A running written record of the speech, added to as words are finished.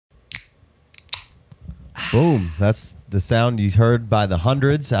Boom. That's the sound you heard by the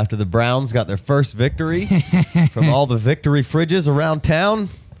hundreds after the Browns got their first victory from all the victory fridges around town.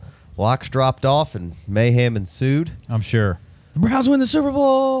 Locks dropped off and mayhem ensued. I'm sure. The Browns win the Super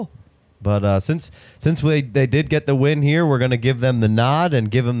Bowl. But since they did get the win here, we're going to give them the nod and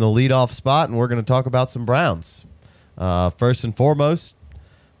give them the leadoff spot, and we're going to talk about some Browns. First and foremost,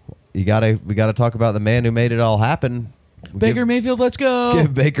 we gotta talk about the man who made it all happen. Baker Mayfield, let's go.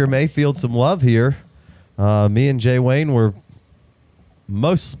 Give Baker Mayfield some love here. Me and Jay Wayne were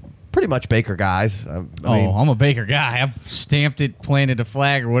pretty much Baker guys. I mean, I'm a Baker guy. I've stamped it, planted a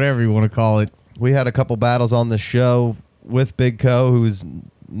flag, or whatever you want to call it. We had a couple battles on the show with Big Co, who's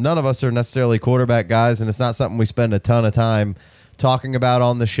none of us are necessarily quarterback guys, and it's not something we spend a ton of time talking about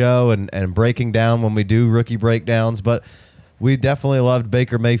on the show and breaking down when we do rookie breakdowns. But we definitely loved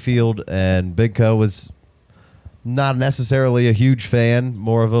Baker Mayfield, and Big Co was not necessarily a huge fan,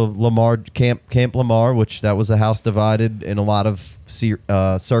 more of a Lamar Camp Lamar, which that was a house divided in a lot of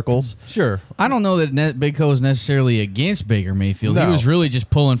circles. Sure. I don't know that Big Co is necessarily against Baker Mayfield. No. He was really just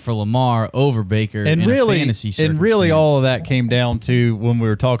pulling for Lamar over Baker And in really, a fantasy and circumstance. really all of that came down to when we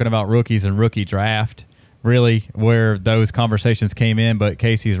were talking about rookies and rookie draft, really where those conversations came in. But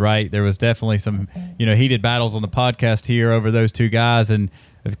Casey's right. There was definitely some, heated battles on the podcast here over those two guys. And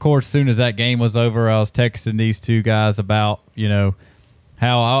of course, as soon as that game was over, I was texting these two guys about,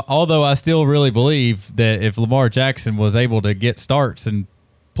 how, although I still really believe that if Lamar Jackson was able to get starts and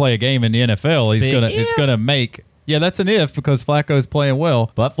play a game in the NFL, it's gonna make. Yeah, that's an if because Flacco's playing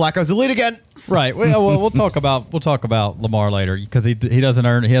well. But Flacco's elite again. Right. Well, we'll talk about Lamar later because he hasn't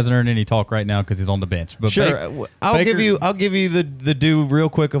earned any talk right now because he's on the bench. But sure, I'll give you the due real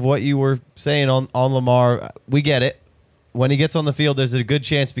quick of what you were saying on Lamar. We get it. When he gets on the field, there's a good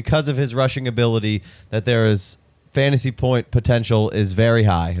chance because of his rushing ability that there is fantasy point potential is very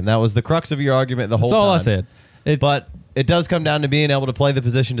high, and that was the crux of your argument the whole time. That's all I said. But it does come down to being able to play the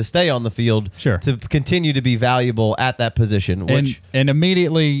position to stay on the field, sure, to continue to be valuable at that position. And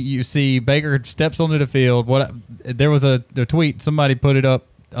immediately you see Baker steps onto the field. There was a tweet, somebody put it up,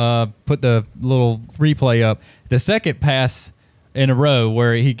 put the little replay up. The second pass in a row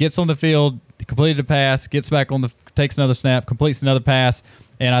where he gets on the field, completed a pass, gets back on takes another snap, completes another pass.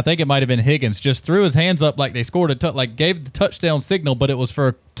 And I think it might have been Higgins just threw his hands up like they scored gave the touchdown signal, but it was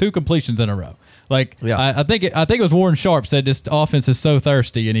for 2 completions in a row. I think it was Warren Sharp said this offense is so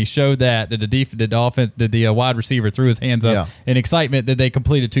thirsty, and he showed that the wide receiver threw his hands up in excitement that they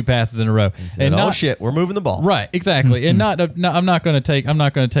completed 2 passes in a row. Said, shit, we're moving the ball. Right, exactly. And I'm not going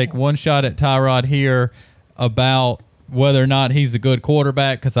to take one shot at Tyrod here about whether or not he's a good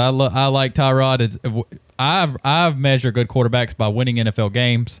quarterback because I like Tyrod. I've measured good quarterbacks by winning NFL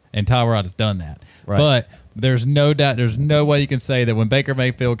games, and Tyrod has done that. Right. But there's no doubt, there's no way you can say that when Baker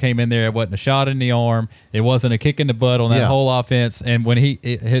Mayfield came in there, it wasn't a shot in the arm, it wasn't a kick in the butt on that whole offense, and when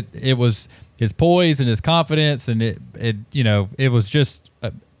it was his poise and his confidence, and it was just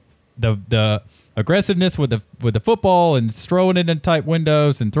the aggressiveness with the football and throwing it in tight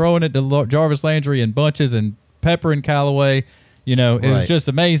windows and throwing it to Jarvis Landry in bunches and Pepper and Callaway. It was just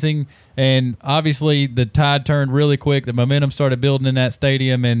amazing. And obviously the tide turned really quick. The momentum started building in that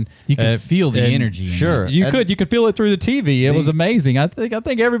stadium, and you could feel the energy. Sure, you could feel it through the TV. It was amazing. I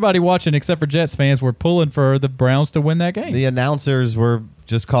think everybody watching except for Jets fans were pulling for the Browns to win that game. The announcers were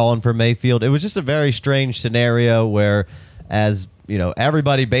just calling for Mayfield. It was just a very strange scenario where, as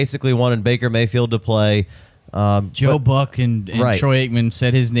everybody basically wanted Baker Mayfield to play. Joe Buck and Troy Aikman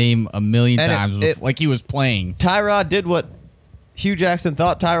said his name a million times like he was playing. Tyrod did what Hugh Jackson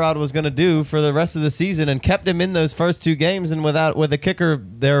thought Tyrod was going to do for the rest of the season and kept him in those first 2 games. And with a kicker,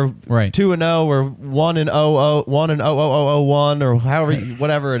 they're 2-0 or 1-0-0-1 or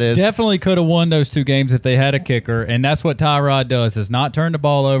whatever it is. Definitely could have won those 2 games if they had a kicker. And that's what Tyrod does: is not turn the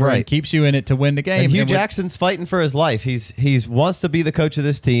ball over and keeps you in it to win the game. And Hugh Jackson's fighting for his life. He's wants to be the coach of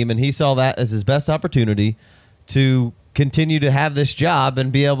this team, and he saw that as his best opportunity to continue to have this job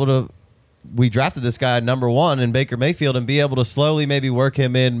and be able to. We drafted this guy number 1 in Baker Mayfield and be able to slowly maybe work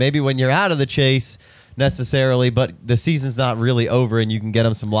him in, maybe when you're out of the chase necessarily, but the season's not really over and you can get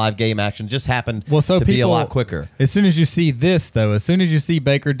him some live game action. Just happened to be a lot quicker. As soon as you see this, though, as soon as you see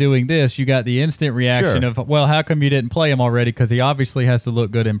Baker doing this, you got the instant reaction of, well, how come you didn't play him already? Because he obviously has to look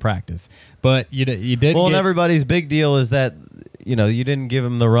good in practice. But you did. Well, and everybody's big deal is that you didn't give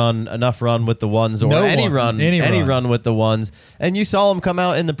him enough run with the ones, or any run with the ones. And you saw him come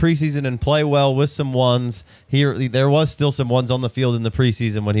out in the preseason and play well with some ones. There was still some ones on the field in the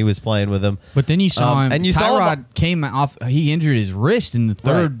preseason when he was playing with them. But then you saw him. And Tyrod came off. He injured his wrist in the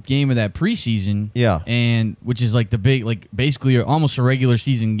third game of that preseason. Yeah, and which is like the big, like basically almost a regular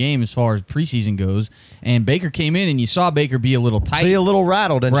season game as far as preseason goes. And Baker came in, and you saw Baker be a little tight, be a little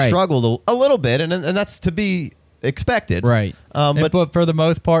rattled, and struggled a little bit, and that's to be expected, right? But for the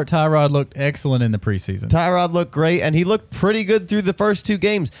most part, Tyrod looked excellent in the preseason. Tyrod looked great, and he looked pretty good through the first 2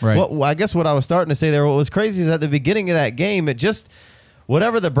 games. Right. I guess what I was starting to say there, what was crazy is at the beginning of that game, it just,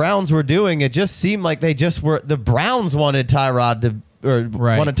 whatever the Browns were doing, it just seemed like the Browns wanted Tyrod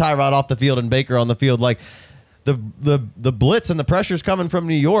wanted Tyrod off the field and Baker on the field. Like the blitz and the pressures coming from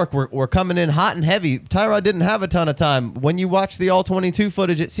New York were coming in hot and heavy. Tyrod didn't have a ton of time. When you watch the all-22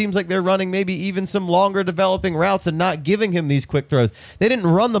 footage, it seems like they're running maybe even some longer developing routes and not giving him these quick throws. They didn't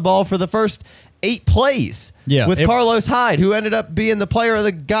run the ball for the first 8 plays with Carlos Hyde, who ended up being the player of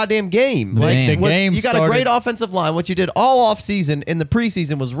the goddamn game. You got a great offensive line. What you did all off season in the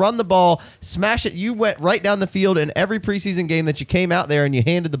preseason was run the ball, smash it. You went right down the field in every preseason game that you came out there and you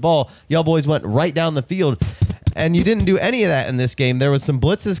handed the ball. Y'all boys went right down the field, and you didn't do any of that in this game. There was some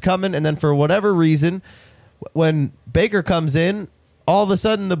blitzes coming, and then for whatever reason, when Baker comes in, all of a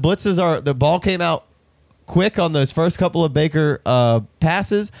sudden the ball came out quick on those first couple of Baker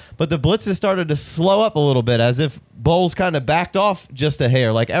passes, but the blitzes started to slow up a little bit, as if Bowles kind of backed off just a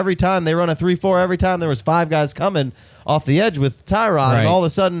hair. Like every time they run a 3-4, every time there was 5 guys coming off the edge with Tyrod, and all of a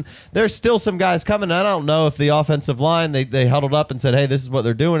sudden there's still some guys coming. I don't know if the offensive line, they huddled up and said, hey, this is what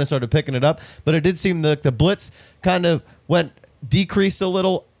they're doing, and started picking it up, but it did seem that the blitz kind of decreased a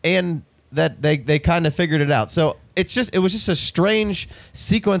little, and that they kind of figured it out. So it was just a strange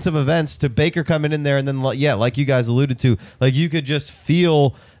sequence of events to Baker coming in there, and then like you guys alluded to, like you could just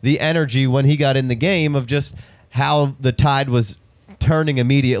feel the energy when he got in the game of just how the tide was turning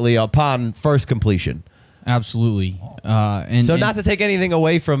immediately upon first completion. Absolutely. Not to take anything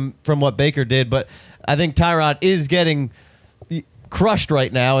away from what Baker did, but I think Tyrod is getting crushed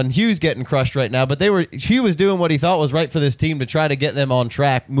right now, and Hugh's getting crushed right now, but Hugh was doing what he thought was right for this team to try to get them on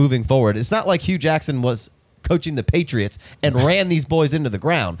track moving forward. It's not like Hugh Jackson was coaching the Patriots and ran these boys into the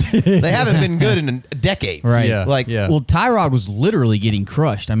ground. They haven't been good in decades. Right. Yeah. Well, Tyrod was literally getting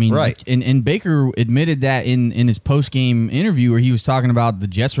crushed. I mean, and Baker admitted that in his post-game interview, where he was talking about the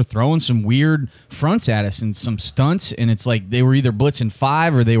Jets were throwing some weird fronts at us and some stunts, and it's like they were either blitzing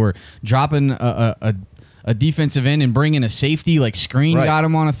 5 or they were dropping a defensive end and bringing a safety, like screen got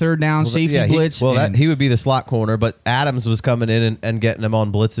him on a 3rd down safety blitz. He would be the slot corner, but Adams was coming in and getting him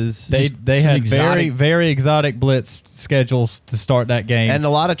on blitzes. They had very, very exotic blitz schedules to start that game, and a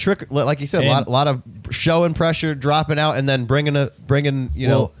lot of trick, like you said, a lot of showing pressure, dropping out, and then bringing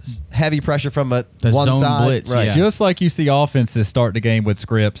heavy pressure from one zone side. Blitz, just like you see offenses start the game with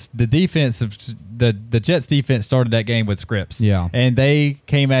scripts. The Jets defense started that game with scripts. Yeah. And they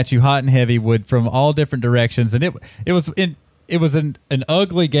came at you hot and heavy from all different directions. And it was an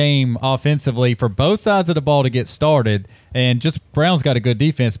ugly game offensively for both sides of the ball to get started. And just Browns got a good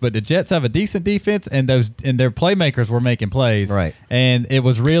defense, but the Jets have a decent defense, and their playmakers were making plays. Right. And it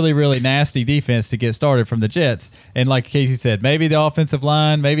was really, really nasty defense to get started from the Jets. And like Casey said, maybe the offensive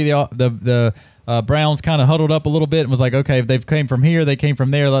line, maybe the Browns kind of huddled up a little bit and was like, okay, if they've came from here, they came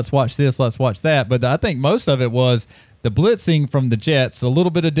from there, let's watch this, let's watch that. But I think most of it was the blitzing from the Jets, a little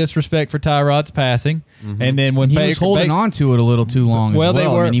bit of disrespect for Tyrod's passing, and then when he was holding on to it a little too long.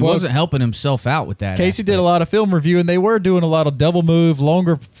 He wasn't helping himself out with that. Casey did a lot of film review, and they were doing a lot of double move,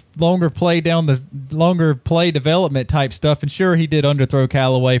 longer play down the longer play development type stuff. And sure, he did underthrow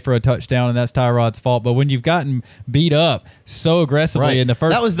Callaway for a touchdown, and that's Tyrod's fault. But when you've gotten beat up so aggressively in the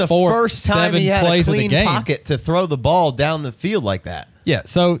first, that was the first time he had a clean pocket to throw the ball down the field like that. Yeah.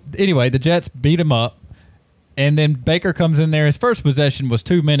 So anyway, the Jets beat him up. And then Baker comes in there. His first possession was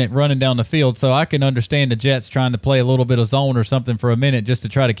 2 minute running down the field, so I can understand the Jets trying to play a little bit of zone or something for a minute just to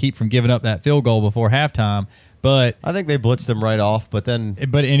try to keep from giving up that field goal before halftime. But I think they blitzed him right off, and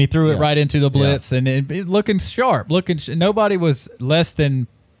he threw it right into the blitz, and it looking sharp. Nobody was less than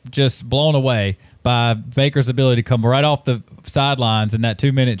just blown away by Baker's ability to come right off the sidelines in that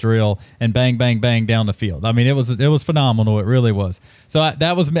 2 minute drill and bang, bang, bang down the field. I mean, it was phenomenal. It really was. So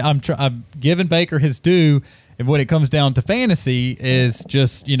I'm giving Baker his due. And when it comes down to fantasy, is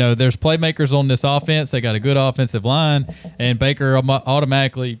just, there's playmakers on this offense. They got a good offensive line, and Baker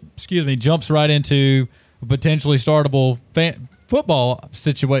automatically, jumps right into a potentially startable football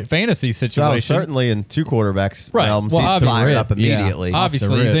fantasy situation. So certainly in two quarterbacks realms, well, he's fired up immediately.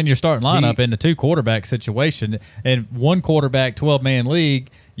 Obviously, he's in your starting lineup in a two quarterback situation, and one quarterback 12-man league.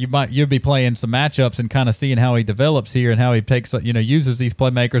 You'll be playing some matchups and kind of seeing how he develops here and how he takes uses these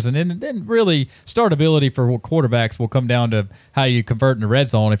playmakers, and then really startability for quarterbacks will come down to how you convert in the red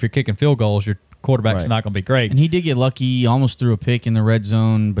zone. If you're kicking field goals, your quarterback's not going to be great. And he did get lucky. He almost threw a pick in the red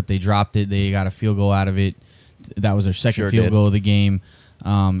zone, but they dropped it. They got a field goal out of it. That was their second field goal of the game.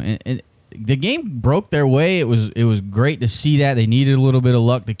 And the game broke their way. It was great to see that. They needed a little bit of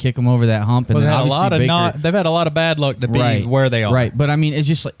luck to kick them over that hump. And they've then had a lot of bad luck to be where they are. Right, but I mean, it's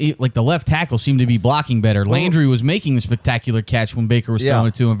just like the left tackle seemed to be blocking better. Landry was making the spectacular catch when Baker was throwing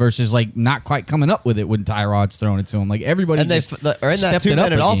it to him versus like not quite coming up with it when Tyrod's throwing it to him. Like everybody in that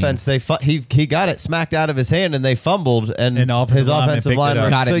 2-minute offense, he got it smacked out of his hand and they fumbled and his offensive line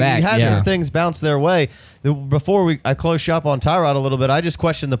got it back. You had some things bounce their way. Before I closed shop on Tyrod a little bit, I just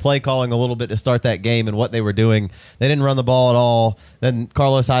questioned the play calling a little bit to start that game and what they were doing. They didn't run the ball at all. Then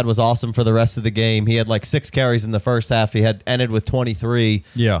Carlos Hyde was awesome for the rest of the game. He had like 6 carries in the first half. He had ended with 23.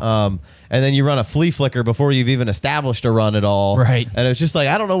 Yeah. And then you run a flea flicker before you've even established a run at all. Right. And it was just like,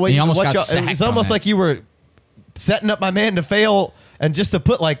 I don't know what He you almost got it sacked was almost on like you were setting up my man to fail and just to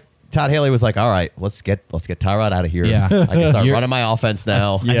put like Todd Haley was like, all right, let's get Tyrod out of here. Yeah. I can start running my offense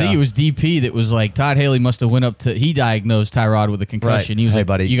now. I think it was DP that was like, Todd Haley must have went up to, he diagnosed Tyrod with a concussion. Right. He was like,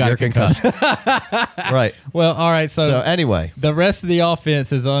 buddy, you got a concussion. Right. Well, all right. So anyway, the rest of the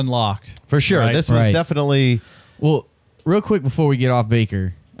offense is unlocked. For sure. Right? This was definitely. Well, real quick before we get off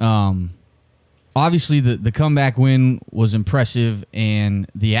Baker, obviously the comeback win was impressive, and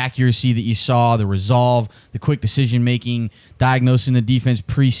the accuracy that you saw, the resolve, the quick decision-making, diagnosing the defense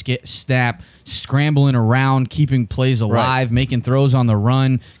pre-snap, scrambling around, keeping plays alive, making throws on the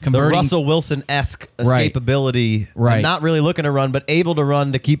run, converting. The Russell Wilson-esque escapability, and not really looking to run, but able to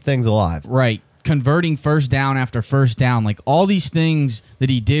run to keep things alive. Right. Converting first down after first down. Like, all these things that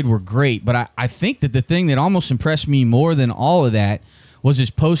he did were great, but I think that the thing that almost impressed me more than all of that was his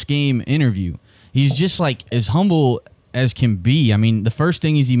post-game interview. He's just like as humble as can be. I mean, the first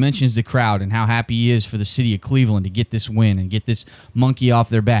thing is he mentions the crowd and how happy he is for the city of Cleveland to get this win and get this monkey off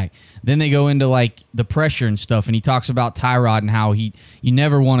their back. Then they go into like the pressure and stuff, and he talks about Tyrod and how you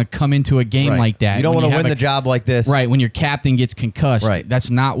never want to come into a game like that. You don't want to win the job like this. Right, when your captain gets concussed. Right. That's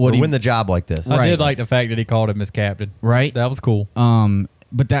not what win the job like this. I did like the fact that he called him his captain. Right. That was cool.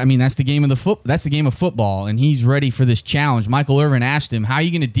 But that's the game of that's the game of football, and he's ready for this challenge. Michael Irvin asked him, "How are you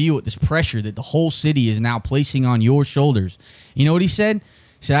going to deal with this pressure that the whole city is now placing on your shoulders?" You know what he said?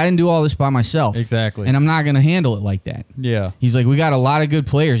 He said, "I didn't do all this by myself. Exactly. And I'm not going to handle it like that." Yeah. He's like, "We got a lot of good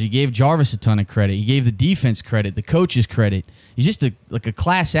players." He gave Jarvis a ton of credit. He gave the defense credit, the coaches credit. He's just a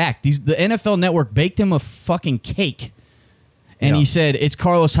class act. The NFL Network baked him a fucking cake. And he said, it's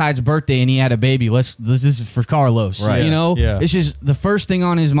Carlos Hyde's birthday and he had a baby. This is for Carlos. Right. You know? Yeah. It's just the first thing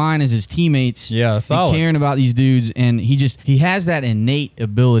on his mind is his teammates. Yeah, solid. And caring about these dudes. And he has that innate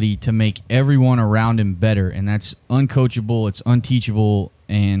ability to make everyone around him better. And that's uncoachable. It's unteachable.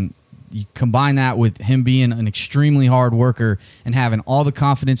 And you combine that with him being an extremely hard worker and having all the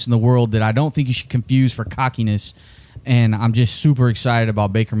confidence in the world that I don't think you should confuse for cockiness. And I'm just super excited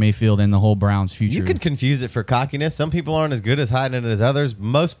about Baker Mayfield and the whole Browns' future. You can confuse it for cockiness. Some people aren't as good as hiding it as others.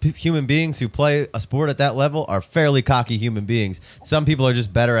 Most human beings who play a sport at that level are fairly cocky human beings. Some people are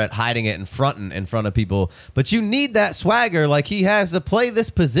just better at hiding it and fronting in front of people. But you need that swagger like he has to play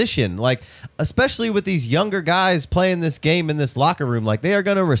this position. Like, especially with these younger guys playing this game in this locker room. Like, they are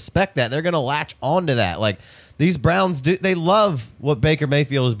going to respect that. They're going to latch onto that. Like, these Browns they love what Baker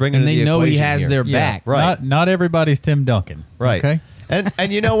Mayfield is bringing to the equation. And they know he has their Yeah, back. Right. Not everybody's Tim Duncan. Right. Okay.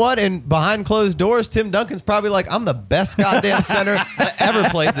 And you know what? And behind closed doors, Tim Duncan's probably like, I'm the best goddamn center that ever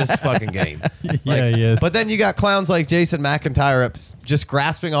played this fucking game. Yeah, he is. But then you got clowns like Jason McIntyre just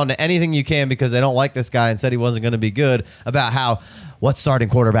grasping onto anything you can because they don't like this guy and said he wasn't going to be good, about how what starting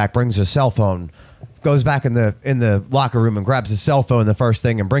quarterback brings his cell phone, goes back in the locker room and grabs his cell phone the first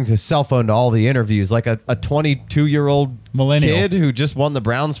thing and brings his cell phone to all the interviews, like a 22-year-old millennial kid who just won the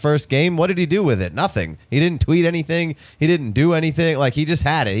Browns' first game. What did he do with it? Nothing. He didn't tweet anything. He didn't do anything. Like, he just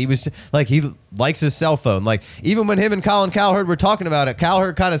had it. He was like, he likes his cell phone. Like, even when him and Colin Cowherd were talking about it,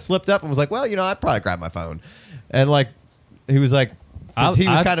 Cowherd kind of slipped up and was like, well, I'd probably grab my phone. And like, he was like, he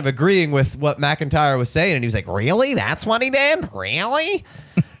was kind of agreeing with what McIntyre was saying, and he was like, really? That's what he did? Really?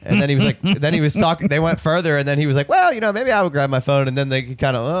 And then he was like, then he was talking, they went further, and then he was like, well, maybe I would grab my phone. And then they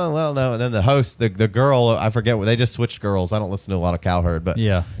kind of, oh, well, no. And then the host, the girl, I forget what, they just switched girls. I don't listen to a lot of Cowherd, but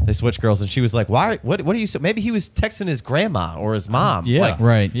yeah, they switched girls. And she was like, why, what are you so, maybe he was texting his grandma or his mom. Yeah. Like,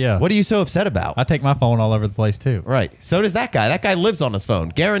 right. Yeah. What are you so upset about? I take my phone all over the place too. Right. So does that guy. That guy lives on his phone.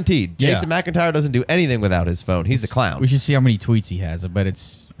 Guaranteed. Jason McIntyre doesn't do anything without his phone. He's a clown. We should see how many tweets he has. I bet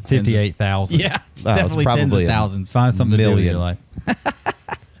it's 58,000. Yeah, it's definitely tens of thousands. Find something to do with your life.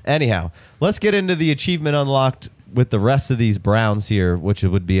 Anyhow, let's get into the achievement unlocked with the rest of these Browns here, which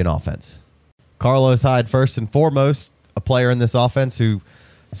would be an offense. Carlos Hyde, first and foremost, a player in this offense who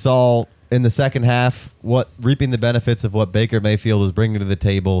saw in the second half reaping the benefits of what Baker Mayfield was bringing to the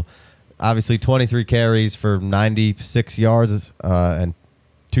table. Obviously, 23 carries for 96 yards and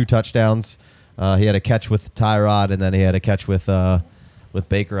 2 touchdowns. He had a catch with Tyrod, and then he had a catch with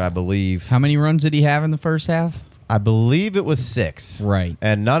Baker, I believe. How many runs did he have in the first half? I believe it was 6. Right.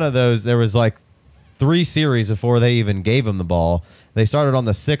 And none of those, there was like 3 series before they even gave him the ball. They started on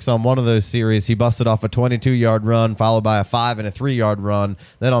the 6 on one of those series. He busted off a 22-yard run, followed by a 5 and a 3-yard run.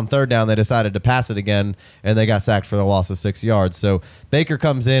 Then on third down, they decided to pass it again, and they got sacked for the loss of 6 yards. So Baker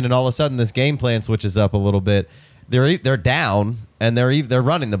comes in, and all of a sudden this game plan switches up a little bit. They're down, and they're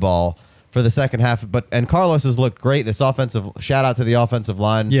running the ball for the second half. And Carlos has looked great. This offensive, shout out to the offensive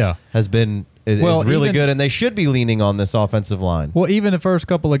line, has been is really good, and they should be leaning on this offensive line. Well, even the first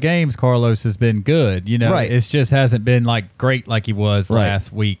couple of games, Carlos has been good. Right. It just hasn't been like great like he was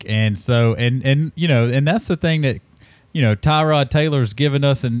last week. And so, and that's the thing that, Tyrod Taylor's given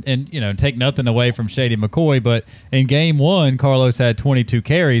us, and take nothing away from Shady McCoy, but in game 1, Carlos had 22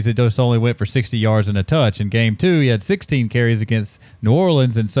 carries. It just only went for 60 yards and a touch. In game 2, he had 16 carries against New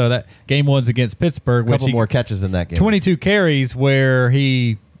Orleans, and so that game 1's against Pittsburgh. A couple more catches in that game. 22 carries where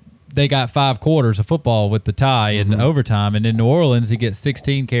they got 5 quarters of football with the tie and overtime. And in New Orleans, he gets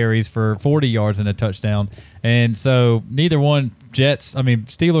 16 carries for 40 yards and a touchdown. And so neither one,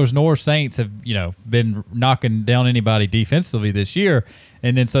 Steelers nor Saints have, been knocking down anybody defensively this year.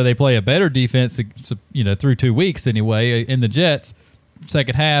 And then so they play a better defense, through 2 weeks anyway in the Jets.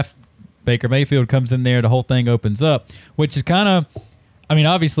 Second half, Baker Mayfield comes in there. The whole thing opens up, which is kind of,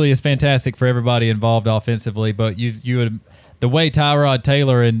 obviously it's fantastic for everybody involved offensively, but you would – the way Tyrod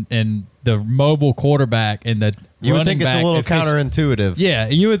Taylor and the mobile quarterback and the you would think it's a little counterintuitive. Yeah,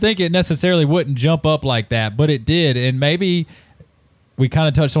 you would think it necessarily wouldn't jump up like that, but it did. And maybe we kind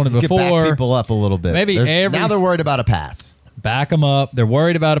of touched on it before. Back people up a little bit. Maybe now they're worried about a pass. Back them up. They're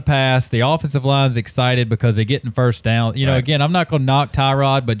worried about a pass. The offensive line's excited because they're getting first down. Again, I'm not going to knock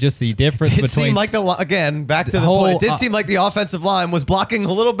Tyrod, but just the difference between. It seemed like back to the point. It did seem like the offensive line was blocking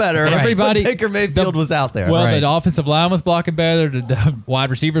a little better. Everybody, Baker Mayfield was out there. Well, the offensive line was blocking better. The wide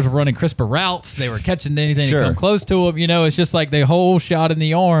receivers were running crisper routes. They were catching anything to come close to them. It's just like the whole shot in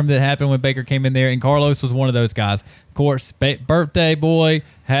the arm that happened when Baker came in there, and Carlos was one of those guys. Of course, birthday boy,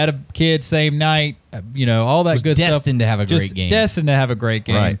 had a kid same night, all that good stuff. Destined to have a great game. Destined to have a great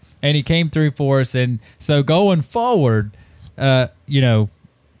game. Right. And he came through for us. And so going forward,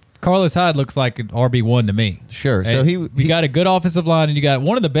 Carlos Hyde looks like an RB1 to me. Sure. So you got a good offensive line, and you got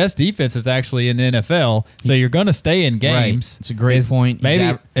one of the best defenses actually in the NFL. So you're going to stay in games. Right. It's a great point.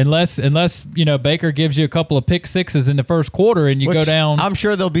 Maybe unless Baker gives you a couple of pick sixes in the first quarter and you go down. I'm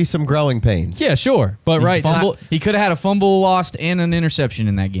sure there'll be some growing pains. Yeah, sure. But he could have had a fumble lost and an interception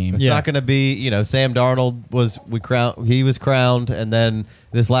in that game. It's not going to be, Sam Darnold was crowned, and then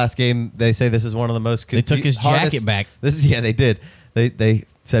this last game they say this is one of the most. They took his jacket back. They did. They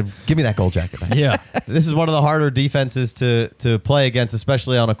said, "Give me that gold jacket back." Yeah, this is one of the harder defenses to play against,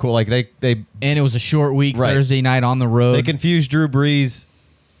 especially on a they. And it was a short week, Thursday night on the road. They confused Drew Brees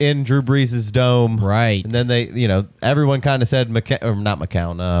in Drew Brees' dome, right? And then everyone kind of said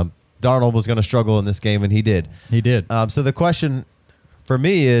Darnold was going to struggle in this game, and he did. He did. So the question for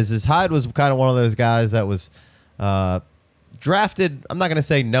me is Hyde was kind of one of those guys that was drafted. I'm not going to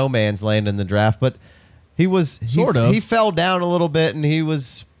say no man's land in the draft, but. He fell down a little bit, and he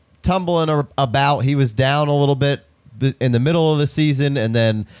was tumbling about. He was down a little bit in the middle of the season, and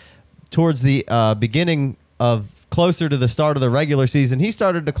then towards the beginning of closer to the start of the regular season, he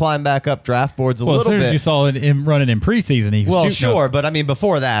started to climb back up draft boards a little bit. As soon as you saw him running in preseason, he was sure, but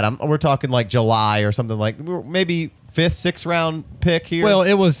before that, we're talking like July or something like maybe 5th, 6th round pick here. Well,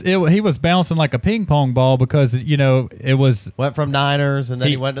 he was bouncing like a ping pong ball because it was went from Niners and then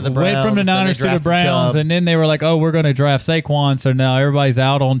he went to the Browns. Went from the Niners to the Browns, Chubb. and then they were like, "Oh, we're going to draft Saquon." So now everybody's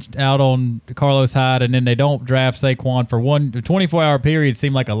out on Carlos Hyde, and then they don't draft Saquon for 24-hour period.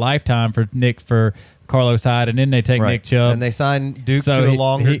 Seemed like a lifetime for Carlos Hyde, and then they take Nick Chubb. And they signed Duke to a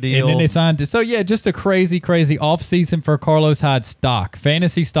longer deal. And then they signed. So, yeah, just a crazy offseason for Carlos Hyde stock.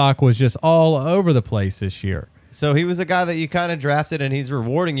 Fantasy stock was just all over the place this year. So he was a guy that you kind of drafted, and he's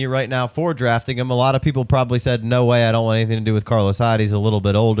rewarding you right now for drafting him. A lot of people probably said, no way, I don't want anything to do with Carlos Hyde. He's a little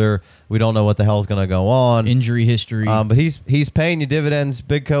bit older. We don't know what the hell is going to go on. Injury history. But he's paying you dividends.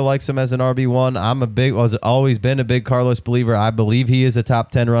 Big Co likes him as an RB1. I'm always been a big Carlos believer. I believe he is a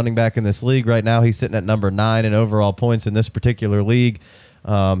top 10 running back in this league. Right now, he's sitting at number 9 in overall points in this particular league.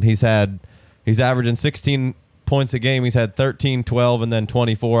 He's averaging 16 points a game. He's had 13, 12, and then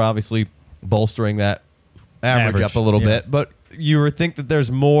 24, obviously bolstering that average up a little bit, but you would think that there's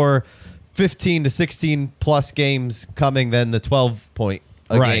more 15 to 16 plus games coming than the 12 point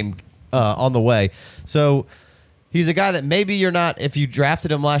a game on the way. So he's a guy that maybe you're not, if you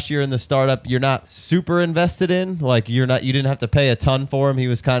drafted him last year in the startup, you're not super invested in. Like you didn't have to pay a ton for him. He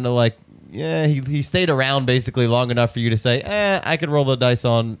was kind of like, yeah, he stayed around basically long enough for you to say, I could roll the dice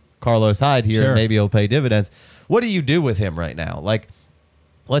on Carlos Hyde here. And maybe he'll pay dividends. What do you do with him right now? Like,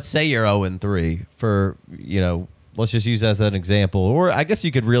 let's say you're 0-3 for, let's just use as an example. Or I guess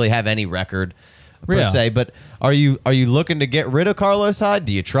you could really have any record per se. But are you looking to get rid of Carlos Hyde?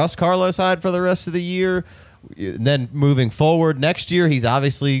 Do you trust Carlos Hyde for the rest of the year? And then moving forward next year, he's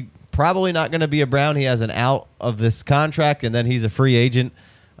obviously probably not going to be a Brown. He has an out of this contract, and then he's a free agent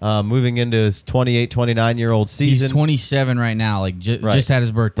moving into his 28, 29-year-old season. He's 27 right now, just had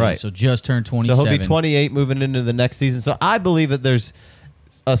his birthday, so just turned 27. So he'll be 28 moving into the next season. So I believe that there's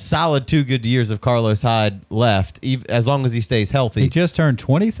a solid 2 good years of Carlos Hyde left, as long as he stays healthy. He just turned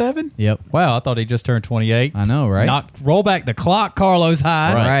 27? Yep. Wow, I thought he just turned 28. I know, right? Roll back the clock, Carlos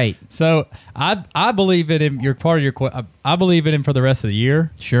Hyde. Right. So I believe in him. You're part of your. I believe in him for the rest of the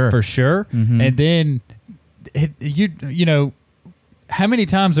year. Sure. For sure. Mm-hmm. And then how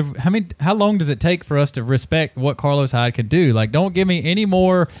long does it take for us to respect what Carlos Hyde can do? Like, don't give me any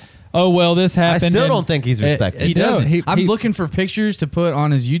more. Oh, well, this happened. I still don't think he's respected. He doesn't. I'm looking for pictures to put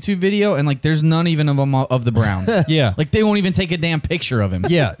on his YouTube video, and there's none even of them of the Browns. Yeah, they won't even take a damn picture of him.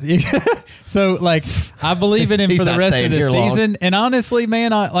 Yeah. So I believe in him for the rest of the season. And honestly,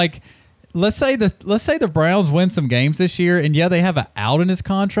 man, let's say the Browns win some games this year, and they have an out in his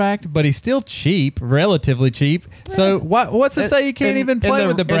contract, but he's still cheap, relatively cheap. So what's to say he can't even play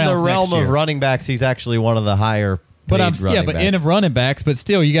with the Browns? In the realm of running backs, he's actually one of the higher. But in of running backs, but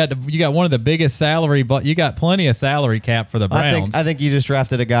still, you got one of the biggest salary, but you got plenty of salary cap for the Browns. I think you just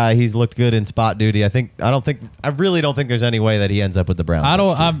drafted a guy. He's looked good in spot duty. I really don't think there's any way that he ends up with the Browns.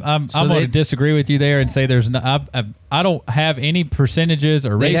 I'm going to disagree with you there and say there's no. I don't have any percentages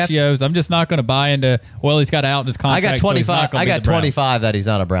or ratios. I'm just not going to buy into. Well, he's got out in his contract. I got 25. I got 25 that he's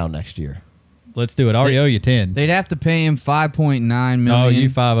not a Brown next year. Let's do it. I already owe you 10. They'd have to pay him $5.9 million. Oh, you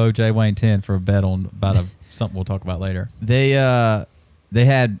 5 OJ Wayne 10 for a bet on about something we'll talk about later. They'd owe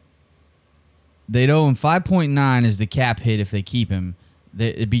him 5.9 as the cap hit if they keep him.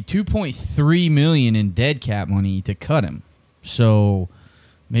 It'd be $2.3 million in dead cap money to cut him. So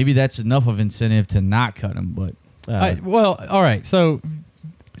maybe that's enough of incentive to not cut him. But all right. So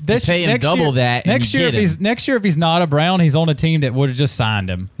pay him double that. Next year, if he's not a Brown, he's on a team that would have just signed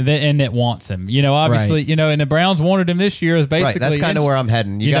him and that wants him. Obviously, and the Browns wanted him this year. Is basically that's kind of where I'm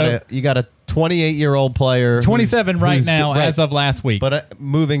heading. You got a 28-year-old player, 27 right now as of last week, but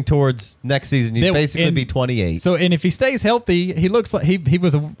moving towards next season, he'd basically be 28. So, and if he stays healthy, he looks like he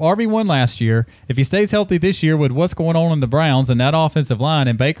was a RB1 last year. If he stays healthy this year with what's going on in the Browns and that offensive line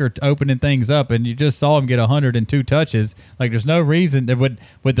and Baker opening things up, and you just saw him get 102 touches, there's no reason that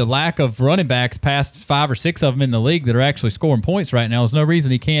with the lack of running backs past 5 or 6 of them in the league that are actually scoring points right now, there's no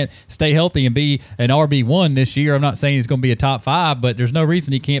reason he can't stay healthy and be an RB1 this year. I'm not saying he's going to be a top 5, but there's no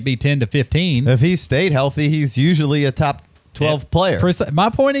reason he can't be 10 to 15. If he stayed healthy, he's usually a top 12 player.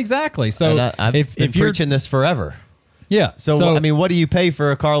 My point exactly. So I've been preaching this forever. Yeah. So, I mean, what do you pay for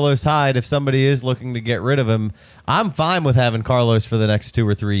a Carlos Hyde if somebody is looking to get rid of him? I'm fine with having Carlos for the next 2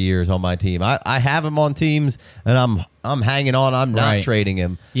 or 3 years on my team. I have him on teams, and I'm hanging on. I'm not trading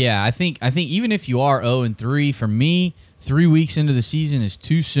him. Yeah, I think even if you are 0-3, for me, 3 weeks into the season is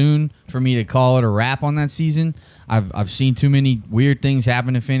too soon for me to call it a wrap on that season. I've seen too many weird things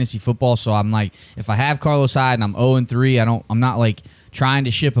happen in fantasy football, so I'm like, if I have Carlos Hyde and I'm 0-3, I'm not like trying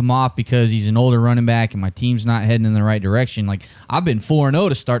to ship him off because he's an older running back and my team's not heading in the right direction. Like, I've been 4-0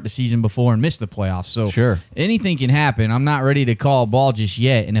 to start the season before and missed the playoffs, so anything can happen. I'm not ready to call a ball just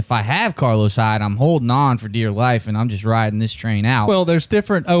yet, and if I have Carlos Hyde, I'm holding on for dear life, and I'm just riding this train out. Well, there's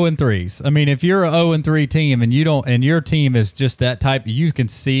different 0-3s. I mean, if you're a 0-3 team and your team is just that type, you can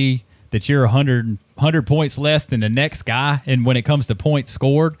see that you're 100 points less than the next guy, and when it comes to points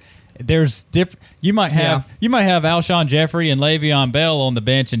scored, there's different. You might have Alshon Jeffrey and Le'Veon Bell on the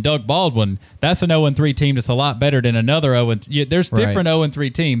bench and Doug Baldwin. That's an 0-3 team that's a lot better than another 0-3. There's different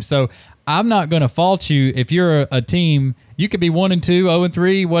 0-3 teams. So I'm not going to fault you if you're a team. You could be 1-2,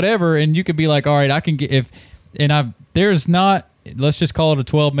 0-3, whatever, and you could be like, all right, I can get there's not. Let's just call it a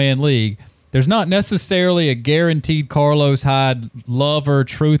 12-man league. There's not necessarily a guaranteed Carlos Hyde lover,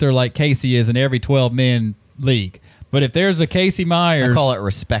 truther like Casey is in every 12-man league. But if there's a Casey Myers, I call it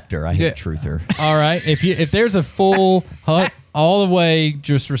respecter. I hate truther. All right, if there's a full all the way,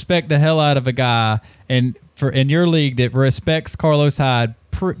 just respect the hell out of a guy, and in your league that respects Carlos Hyde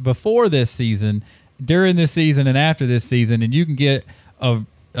before this season, during this season, and after this season, and you can get a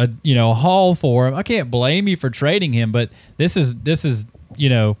haul for him. I can't blame you for trading him, but this is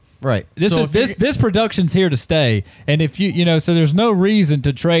right. This production's here to stay, and if so there's no reason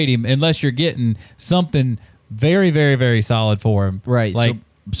to trade him unless you're getting something very, very, very solid for him. Right. Like,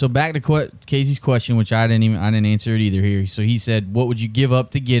 so back to Casey's question, which I didn't answer it either here. So he said, "What would you give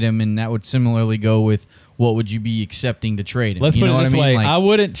up to get him?" And that would similarly go with, "What would you be accepting to trade him?" Let's put it this way: like, I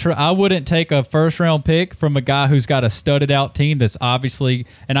wouldn't take a first-round pick from a guy who's got a studded-out team that's obviously,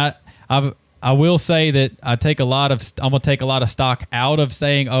 and I will say that I'm going to take a lot of stock out of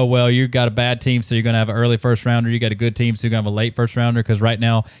saying, oh, well, you've got a bad team, so you're going to have an early first rounder. You got a good team, so you're going to have a late first rounder, because right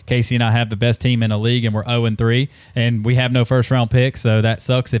now Casey and I have the best team in the league, and we're 0-3, and we have no first round pick, so that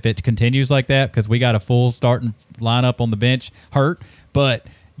sucks if it continues like that, because we got a full starting lineup on the bench hurt. But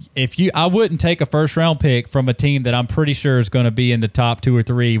I wouldn't take a first round pick from a team that I'm pretty sure is going to be in the top 2 or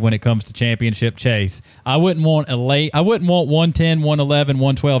 3 when it comes to championship chase. I wouldn't want 110, 111,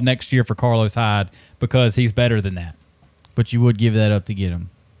 112 next year for Carlos Hyde, because he's better than that. But you would give that up to get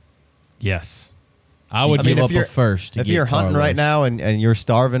him? Yes. I would give up a first. If you're hunting right now and you're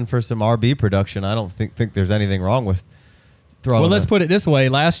starving for some RB production, I don't think there's anything wrong with throwing. Well, let's put it this way.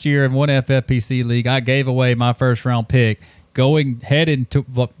 Last year in one FFPC league, I gave away my first round pick heading to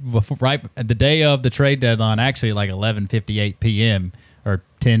right at the day of the trade deadline, actually like 11:58 p.m. or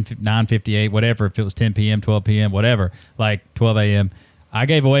 9:58, whatever, if it was 10 p.m., 12 p.m., whatever, like 12 a.m. I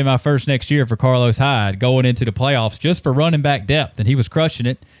gave away my first next year for Carlos Hyde going into the playoffs just for running back depth, and he was crushing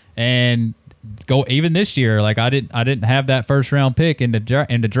it. And even this year, like I didn't have that first round pick in the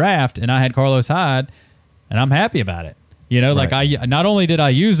draft, and I had Carlos Hyde, and I'm happy about it. Like I not only did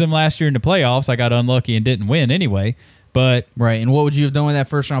I use him last year in the playoffs, I got unlucky and didn't win anyway. But right, and what would you have done with that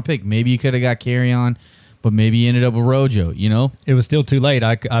first round pick? Maybe you could have got carry on, but maybe you ended up with Rojo. It was still too late.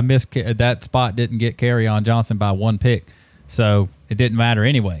 I missed that spot. Didn't get carry on Johnson by 1 pick, so it didn't matter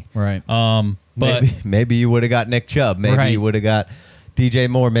anyway. Right. But maybe you would have got Nick Chubb. Maybe you would have got DJ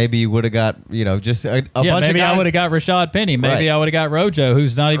Moore. Maybe you would have got just a bunch of guys. Maybe I would have got Rashad Penny. Maybe I would have got Rojo,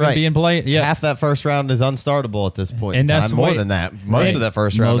 who's not even being played. Yeah, half that first round is unstartable at this point. And that's more than that. Most of that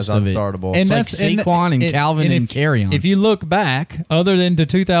first round is unstartable. And that's like Saquon and Calvin and Carrion. If you look back, other than the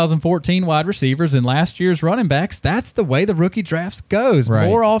 2014 wide receivers and last year's running backs, that's the way the rookie drafts goes. Right.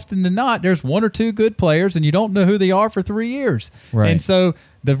 More often than not, there's 1 or 2 good players, and you don't know who they are for 3 years. Right. And so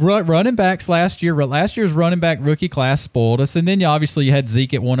the running backs last year's running back rookie class spoiled us, and then you had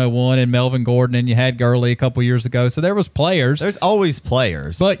Zeke at 101 and Melvin Gordon, and you had Gurley a couple years ago. So there was players. There's always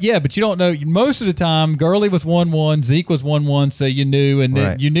players. But you don't know. Most of the time, Gurley was 1-1, Zeke was 1-1, so you knew, and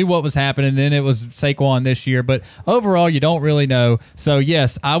then you knew what was happening. Then it was Saquon this year, but overall, you don't really know. So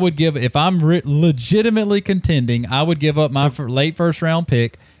yes, I would give, if I'm legitimately contending, I would give up my late first round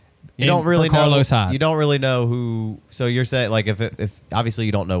pick. You don't really know Carlos Hyde. You don't really know who. So you're saying, like, if obviously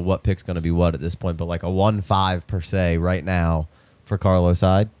you don't know what pick's going to be what at this point, but like a 1-5 per se right now for Carlos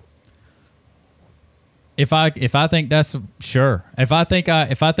Hyde. If I think that's sure. If I think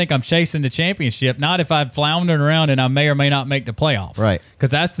I'm chasing the championship, not if I'm floundering around and I may or may not make the playoffs. Right. Because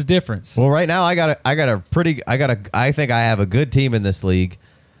that's the difference. Well, right now I think I have a good team in this league,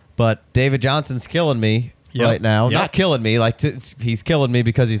 but David Johnson's killing me. Right now. Yep. Not killing me. Like he's killing me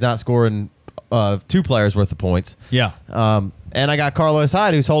because he's not scoring 2 players worth of points. Yeah. And I got Carlos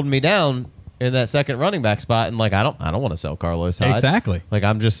Hyde who's holding me down in that second running back spot, and like I don't want to sell Carlos Hyde. Exactly. Like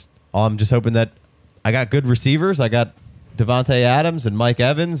I'm just hoping that I got good receivers. I got Devontae Adams and Mike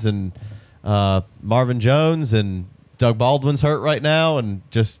Evans and Marvin Jones, and Doug Baldwin's hurt right now, and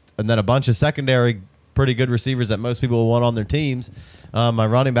then a bunch of secondary pretty good receivers that most people will want on their teams. My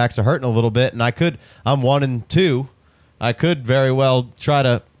running backs are hurting a little bit, and I'm 1-2. I could very well try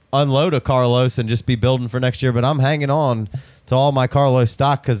to unload a Carlos and just be building for next year, but I'm hanging on to all my Carlos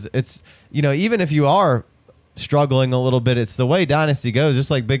stock because it's, even if you are struggling a little bit, it's the way Dynasty goes.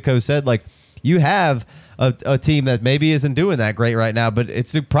 Just like Big Co said, like you have a team that maybe isn't doing that great right now, but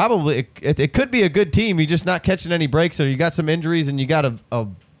it's probably it could be a good team. You're just not catching any breaks, or you got some injuries, and you got a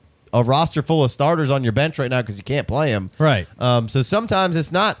a roster full of starters on your bench right now because you can't play them. Right. So sometimes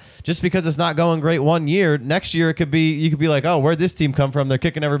it's not just because it's not going great one year. Next year it could be you could be like, oh, where'd this team come from? They're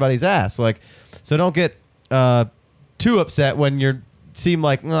kicking everybody's ass. Like, so don't get too upset when you seem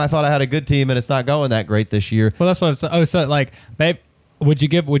like I thought I had a good team and it's not going that great this year. Well, that's what I'm saying. Oh, so like, babe, would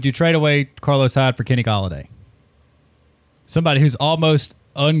you trade away Carlos Hyde for Kenny Golladay? Somebody who's almost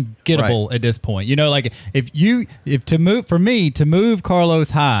ungettable at this point. You know, like to move Carlos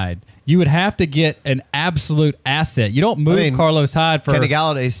Hyde, you would have to get an absolute asset. You don't move Carlos Hyde for Kenny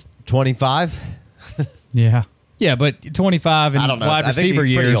Galladay's 25. Yeah. Yeah, but 25 and wide receiver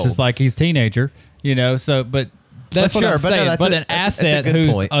years is like he's teenager, you know. So, but that's what I'm saying. But an asset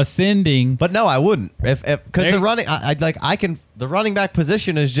who's ascending. But no, I wouldn't. If because the running back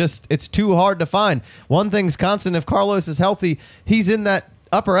position is just it's too hard to find. One thing's constant: if Carlos is healthy, he's in that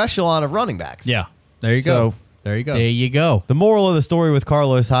upper echelon of running backs. Yeah, there you go. There you go. The moral of the story with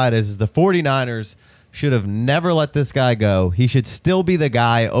Carlos Hyde is the 49ers should have never let this guy go. He should still be the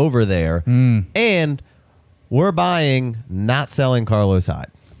guy over there. And we're buying, not selling Carlos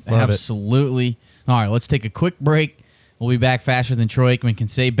Hyde. Absolutely. All right, let's take a quick break. We'll be back faster than Troy Aikman can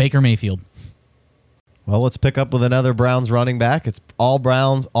say Baker Mayfield. Well, let's pick up with another Browns running back. It's all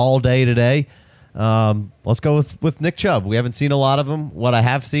Browns all day today. Let's go with Nick Chubb. We haven't seen a lot of him. What I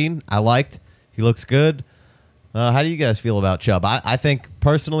have seen, I liked. He looks good. How do you guys feel about Chubb? I think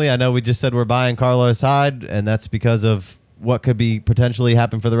personally, I know we just said we're buying Carlos Hyde, and that's because of what could be potentially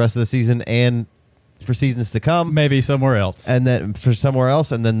happen for the rest of the season and for seasons to come. Maybe somewhere else. And then for somewhere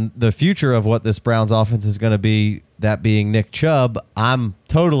else. And then the future of what this Browns offense is going to be, that being Nick Chubb, I'm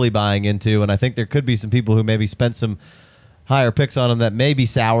totally buying into. And I think there could be some people who maybe spent some higher picks on him that maybe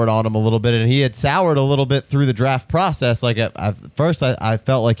soured on him a little bit. And he had soured a little bit through the draft process. Like at first I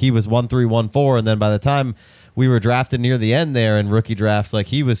felt like he was 1-3, 1-4. And then by the time we were drafted near the end there in rookie drafts, like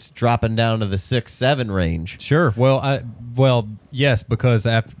he was dropping down to the 6-7 range. Sure. Well, yes, because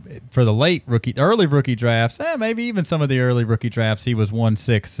for the early rookie drafts, maybe even some of the early rookie drafts, he was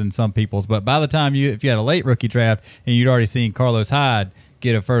 1-6 in some people's. But by the time if you had a late rookie draft and you'd already seen Carlos Hyde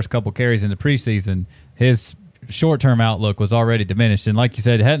get a first couple carries in the preseason, his short-term outlook was already diminished. And like you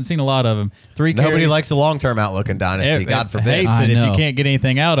said, hadn't seen a lot of him. Nobody likes a long-term outlook in Dynasty. God forbid. Hates it if you can't get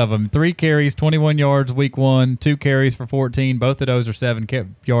anything out of him. 3 carries, 21 yards week 1, 2 carries for 14. Both of those are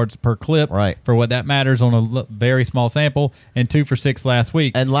 7 yards per clip. Right. For what that matters on a very small sample, and 2 for 6 last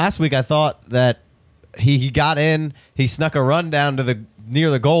week. And last week I thought that he got in, he snuck a run down to near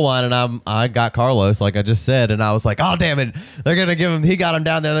the goal line, and I got Carlos, like I just said, and I was like, oh damn it, they're gonna give him. He got him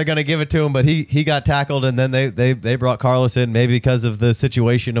down there, they're gonna give it to him, but he got tackled, and then they brought Carlos in, maybe because of the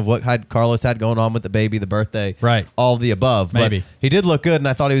situation of what Carlos had going on with the baby, the birthday, right, all of the above. Maybe but he did look good, and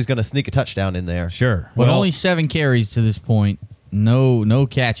I thought he was gonna sneak a touchdown in there. Sure, but only 7 carries to this point. No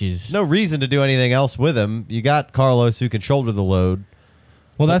catches. No reason to do anything else with him. You got Carlos who can shoulder the load.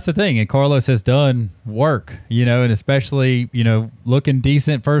 Well, that's the thing, and Carlos has done work, you know, and especially, you know, looking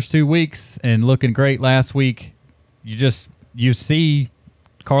decent first 2 weeks and looking great last week. You see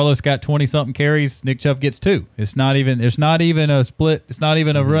Carlos got 20-something carries, Nick Chubb gets 2. It's not even a split. It's not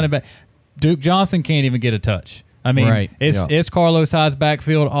even a running back. Duke Johnson can't even get a touch. I mean, it's Carlos Hyde's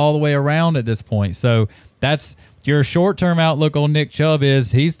backfield all the way around at this point. So that's your short-term outlook on Nick Chubb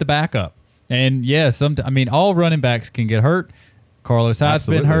is he's the backup. And, yes, all running backs can get hurt. Carlos Hyde's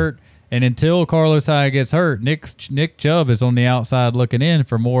been hurt, and until Carlos Hyde gets hurt, Nick Chubb is on the outside looking in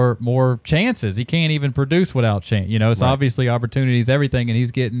for more chances. He can't even produce without chance. You know, it's obviously opportunities, everything, and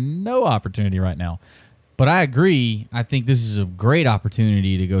he's getting no opportunity right now. But I agree. I think this is a great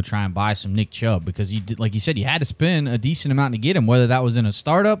opportunity to go try and buy some Nick Chubb because like you said, you had to spend a decent amount to get him, whether that was in a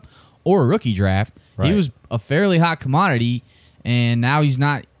startup or a rookie draft. Right. He was a fairly hot commodity, and now he's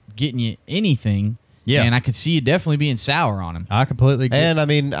not getting you anything. Yeah, and I could see it definitely being sour on him. I completely agree. And, I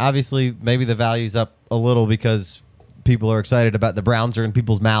mean, obviously, maybe the value's up a little because people are excited about the Browns are in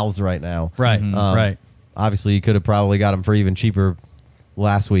people's mouths right now. Right, right. Obviously, you could have probably got them for even cheaper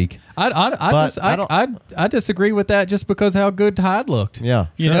last week. I disagree with that just because how good Hyde looked. Yeah,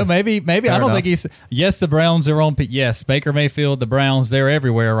 you know, maybe Fair I don't enough. Think he's. Yes, the Browns are on. Yes, Baker Mayfield, the Browns, they're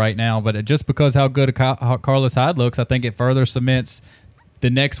everywhere right now. But just because how good Carlos Hyde looks, I think it further cements the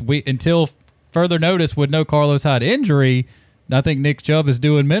next week until further notice with no Carlos Hyde injury. I think Nick Chubb is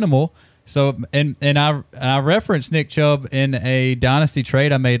doing minimal. So and I referenced Nick Chubb in a dynasty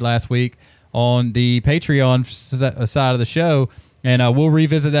trade I made last week on the Patreon side of the show, and we'll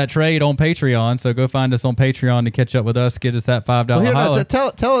revisit that trade on Patreon. So go find us on Patreon to catch up with us. Get us that $5 holler.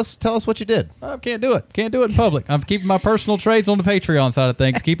 Tell us what you did. I can't do it. Can't do it in public. I'm keeping my personal trades on the Patreon side of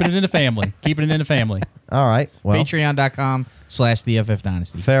things. Keeping it in the family. Keeping it in the family. All right. Well, Patreon.com/LeBron the FF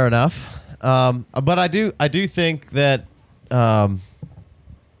Dynasty. Fair enough. But I do think that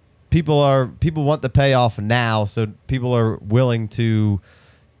people want the payoff now, so people are willing to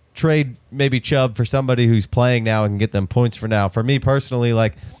trade maybe Chubb for somebody who's playing now and get them points for now. For me personally,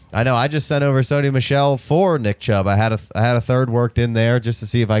 like, I know I just sent over Sony Michel for Nick Chubb. I had a third worked in there just to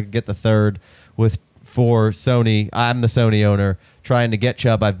see if I could get the third for Sony. I'm the Sony owner trying to get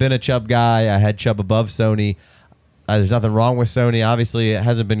Chubb. I've been a Chubb guy. I had Chubb above Sony. There's nothing wrong with Sony. Obviously, it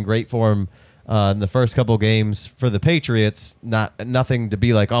hasn't been great for him in the first couple games for the Patriots. Nothing to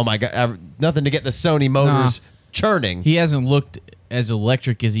be like, oh my God, nothing to get the Sony motors churning. He hasn't looked as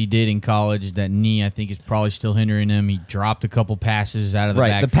electric as he did in college. That knee, I think, is probably still hindering him. He dropped a couple passes out of the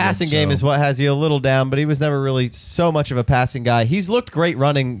backfield. The passing game is what has you a little down, but he was never really so much of a passing guy. He's looked great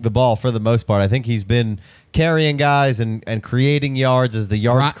running the ball for the most part. I think he's been carrying guys and creating yards as the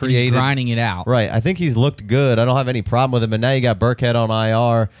yards created. He's grinding it out. Right. I think he's looked good. I don't have any problem with him. And now you got Burkhead on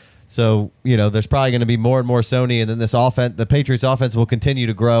IR. So, there's probably going to be more and more Sony, and then this offense, the Patriots offense will continue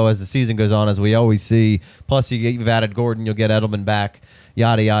to grow as the season goes on, as we always see. Plus, you've added Gordon, you'll get Edelman back,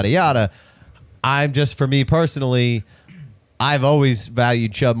 yada, yada, yada. For me personally, I've always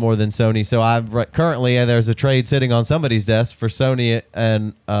valued Chubb more than Sony. So currently there's a trade sitting on somebody's desk for Sony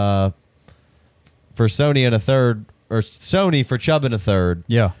and a third, or Sony for Chubb and a third.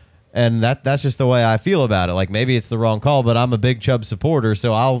 Yeah. And that's just the way I feel about it. Like, maybe it's the wrong call, but I'm a big Chubb supporter,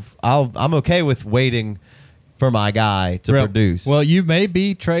 so I'm okay with waiting for my guy to produce. Well, you may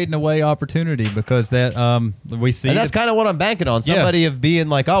be trading away opportunity because that we see. And that's kind of what I'm banking on. Somebody of being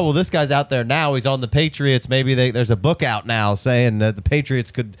like, oh, well, this guy's out there now. He's on the Patriots. Maybe there's a book out now saying that the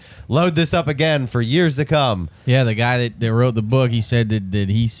Patriots could load this up again for years to come. Yeah, the guy that wrote the book, he said that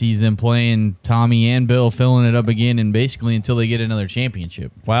he sees them playing Tommy and Bill, filling it up again, and basically until they get another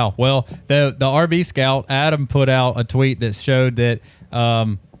championship. Wow. Well, the RB Scout, Adam, put out a tweet that showed that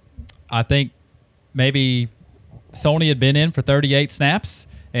I think maybe Sony had been in for 38 snaps,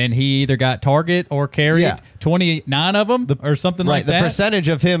 and he either got target or carried 29 of them or something like that. The percentage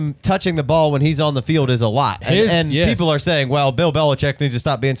of him touching the ball when he's on the field is a lot. And people are saying, well, Bill Belichick needs to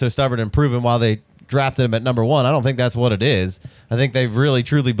stop being so stubborn and prove him while they drafted him at number 1. I don't think that's what it is. I think they really,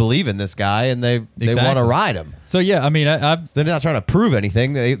 truly believe in this guy, and they want to ride him. So, yeah, I mean, they're not trying to prove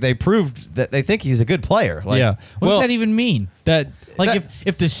anything. They proved that they think he's a good player. What does that even mean?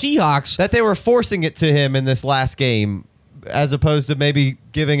 If the Seahawks... That they were forcing it to him in this last game as opposed to maybe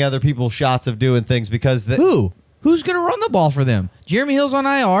giving other people shots of doing things because... Who's going to run the ball for them? Jeremy Hill's on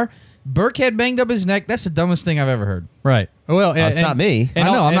IR. Burkhead banged up his neck. That's the dumbest thing I've ever heard. Right. Well, it's not me. I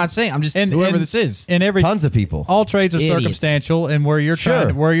know. I'm not saying. I'm just whoever this is. And tons of people. All trades are circumstantial, and where you're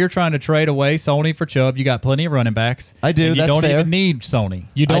trying to trade away Sony for Chubb, you got plenty of running backs. I do. You don't even need Sony.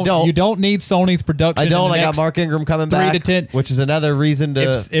 You don't need Sony's production. I don't. I got Mark Ingram coming back, 3 to 10, which is another reason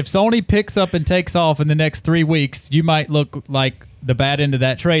to. If Sony picks up and takes off in the next 3 weeks, you might look like the bad end of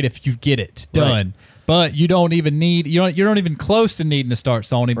that trade if you get it done. Right. But you don't even need you're not even close to needing to start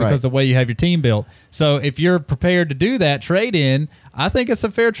Sony because of the way you have your team built. So if you're prepared to do that trade in, I think it's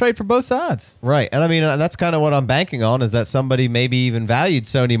a fair trade for both sides. Right. And I mean, that's kind of what I'm banking on, is that somebody maybe even valued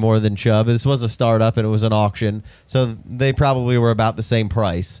Sony more than Chubb. This was a startup and it was an auction, so they probably were about the same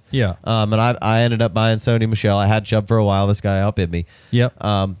price. Yeah. And I ended up buying Sony Michel. I had Chubb for a while. This guy outbid me. Yep.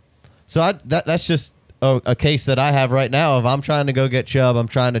 So that's just a case that I have right now. If I'm trying to go get Chubb, I'm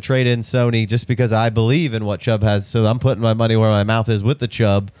trying to trade in Sony just because I believe in what Chubb has. So I'm putting my money where my mouth is with the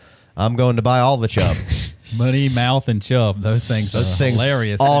Chubb. I'm going to buy all the Chubb. Money, mouth, and Chubb. Those things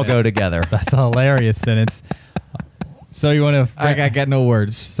hilarious. All go together. That's a hilarious sentence. So you want to? I got no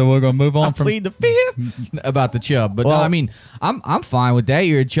words. So we're gonna move on. I plead the fifth about the Chubb, but no, I mean, I'm fine with that.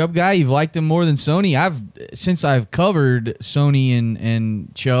 You're a Chubb guy. You've liked him more than Sony. Since I've covered Sony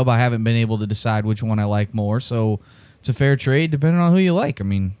and Chubb, I haven't been able to decide which one I like more. So it's a fair trade depending on who you like. I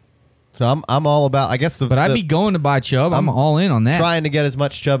mean, so I'm all about. I guess, but I'd be going to buy Chubb. I'm all in on that. Trying to get as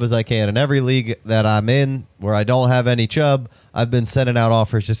much Chubb as I can in every league that I'm in where I don't have any Chubb. I've been sending out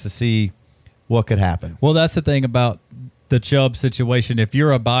offers just to see what could happen. Well, that's the thing about the Chubb situation. If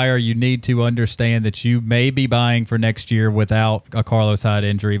you're a buyer, you need to understand that you may be buying for next year without a Carlos Hyde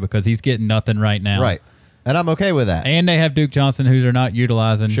injury because he's getting nothing right now. Right. And I'm okay with that. And they have Duke Johnson, who they're not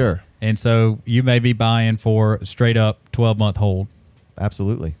utilizing. Sure. And so you may be buying for straight up 12-month hold.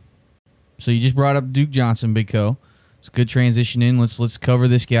 Absolutely. So you just brought up Duke Johnson, Big Co. It's a good transition in. Let's cover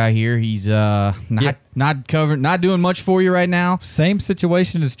this guy here. He's not doing much for you right now. Same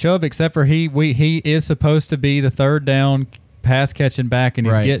situation as Chubb, except for he is supposed to be the third down pass catching back, and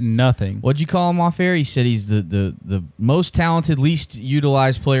he's getting nothing. What'd you call him off air? He said he's the most talented, least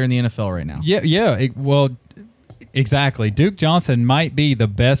utilized player in the NFL right now. Yeah. Well, exactly. Duke Johnson might be the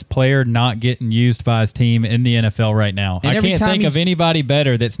best player not getting used by his team in the NFL right now. And I can't think of anybody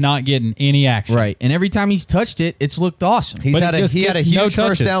better that's not getting any action. Right, and every time he's touched it, it's looked awesome. He had a huge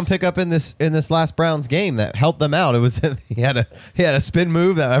first down pickup in this last Browns game that helped them out. It was he had a spin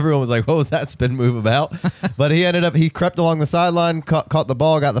move that everyone was like, "What was that spin move about?" But he crept along the sideline, caught the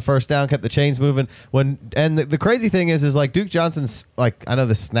ball, got the first down, kept the chains moving. The crazy thing is like Duke Johnson's like, I know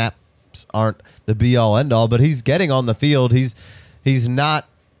the snaps aren't the be all end all, but he's getting on the field. He's not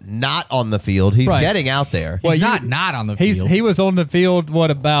on the field. He's getting out there. He's not on the field. He was on the field,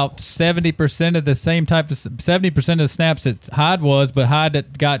 about 70% of the same type of 70% of the snaps that Hyde was, but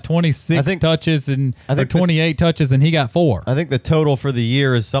Hyde got 26 touches or 28 touches, and he got 4. I think the total for the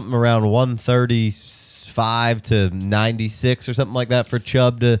year is something around 135 to 96 or something like that for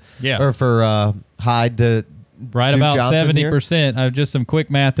Chubb or for Hyde to right Duke about Johnson 70%. Just some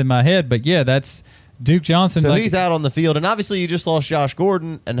quick math in my head, but yeah, that's Duke Johnson. So he's out on the field, and obviously you just lost Josh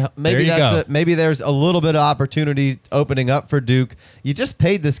Gordon, and maybe maybe there's a little bit of opportunity opening up for Duke. You just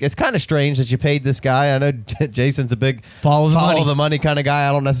paid this. It's kind of strange that you paid this guy. I know Jason's a big follow the money kind of guy.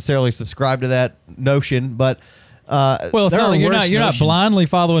 I don't necessarily subscribe to that notion, but. Well, it's not like you're not blindly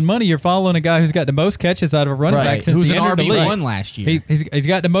following money. You're following a guy who's got the most catches out of a running back since he entered the league. RB1 last year. He's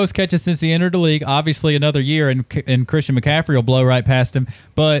got the most catches since he entered the league. Obviously, another year, and Christian McCaffrey will blow right past him.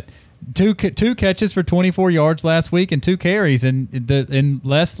 But two catches for 24 yards last week and 2 carries, and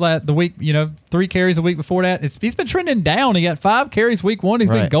the week 3 carries a week before that. He's been trending down. He got 5 carries week 1. He's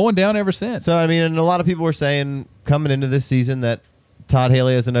been going down ever since. So I mean, and a lot of people were saying coming into this season that Todd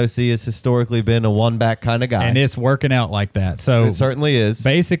Haley as an OC has historically been a one-back kind of guy. And it's working out like that. So it certainly is.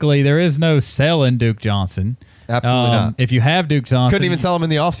 Basically, there is no selling Duke Johnson. Absolutely not. If you have Duke Johnson... Couldn't even sell him in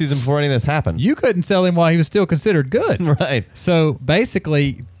the offseason before any of this happened. You couldn't sell him while he was still considered good. Right. So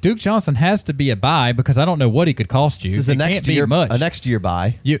basically, Duke Johnson has to be a buy because I don't know what he could cost you. This is a next year buy. But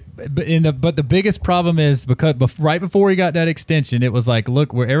the biggest problem is because right before he got that extension, it was like,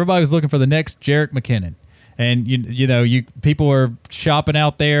 look, where everybody was looking for the next Jerick McKinnon. And people were shopping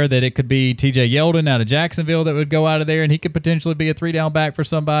out there that it could be T.J. Yeldon out of Jacksonville that would go out of there, and he could potentially be a 3-down back for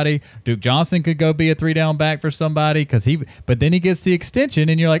somebody. Duke Johnson could go be a 3-down back for somebody but then he gets the extension,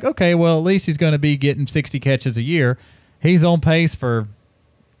 and you're like, okay, well at least he's going to be getting 60 catches a year. He's on pace for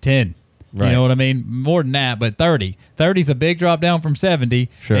 10. Right. You know what I mean? More than that, but 30. 30's a big drop down from 70.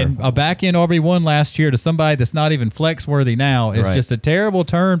 Sure. And a back-end RB1 last year to somebody that's not even flex-worthy now is just a terrible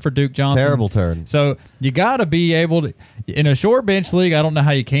turn for Duke Johnson. Terrible turn. So you got to be able to – in a short bench league, I don't know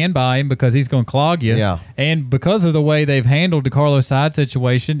how you can buy him because he's going to clog you. Yeah. And because of the way they've handled the Carlos Hyde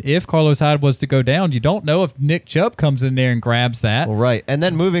situation, if Carlos Hyde was to go down, you don't know if Nick Chubb comes in there and grabs that. Well, right. And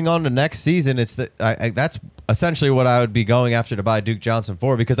then moving on to next season, that's essentially what I would be going after to buy Duke Johnson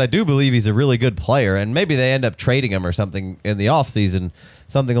for, because I do believe he's a really good player, and maybe they end up trading him or something in the offseason,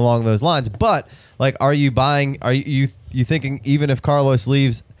 something along those lines. But like, are you thinking even if Carlos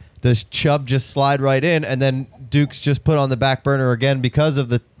leaves, does Chubb just slide right in and then Duke's just put on the back burner again because of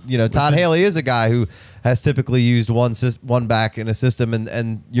the Todd Haley is a guy who has typically used one back in a system,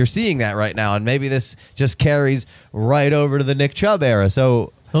 and you're seeing that right now, and maybe this just carries right over to the Nick Chubb era.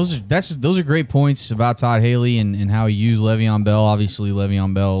 So those are great points about Todd Haley and how he used Le'Veon Bell. Obviously,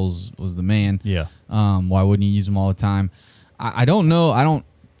 Le'Veon Bell was the man. Yeah. Why wouldn't you use him all the time? I don't know. I don't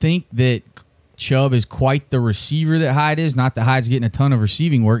think that Chubb is quite the receiver that Hyde is. Not that Hyde's getting a ton of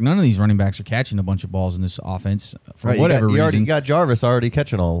receiving work. None of these running backs are catching a bunch of balls in this offense for whatever reason. You already got Jarvis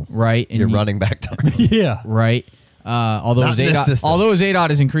catching all your running back time. Yeah. Right. Although his ADOT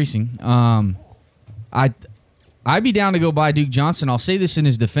is increasing. I'd be down to go buy Duke Johnson. I'll say this in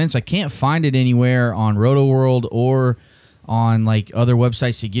his defense. I can't find it anywhere on RotoWorld or on like other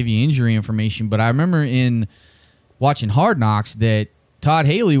websites to give you injury information. But I remember in watching Hard Knocks that Todd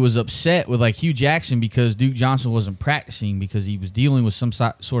Haley was upset with like Hugh Jackson because Duke Johnson wasn't practicing because he was dealing with some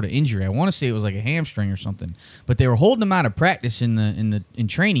sort of injury. I want to say it was like a hamstring or something. But they were holding him out of practice in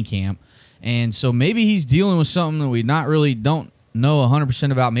training camp. And so maybe he's dealing with something that we don't know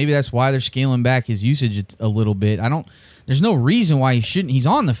 100% about. Maybe that's why they're scaling back his usage a little bit. There's no reason why he shouldn't. He's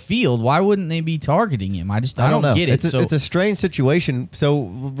on the field. Why wouldn't they be targeting him? I don't know. Get it. It's a strange situation.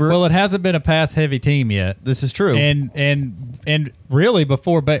 Well, it hasn't been a pass-heavy team yet. This is true. And really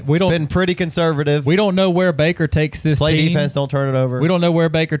before been pretty conservative. We don't know where Baker takes this team. Play defense, don't turn it over. We don't know where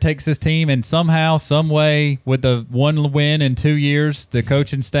Baker takes this team, and somehow, some way, with the one win in 2 years, the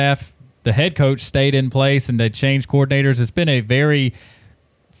coaching staff, the head coach stayed in place, and they changed coordinators. It's been a very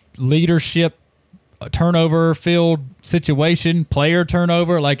leadership turnover field situation, player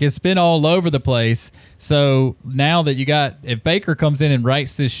turnover. Like, it's been all over the place. So now that if Baker comes in and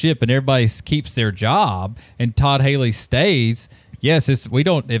rights this ship and everybody keeps their job and Todd Haley stays, yes, if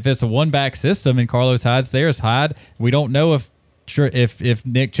it's a one-back system and Carlos Hyde's there, it's Hyde. We don't know if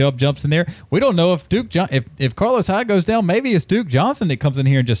Nick Chubb jumps in there. We don't know if Carlos Hyde goes down, maybe it's Duke Johnson that comes in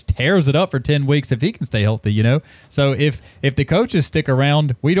here and just tears it up for 10 weeks if he can stay healthy, So if the coaches stick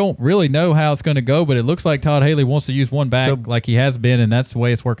around, we don't really know how it's going to go, but it looks like Todd Haley wants to use one back like he has been, and that's the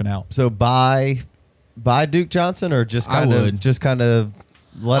way it's working out. So buy Duke Johnson, or just kind of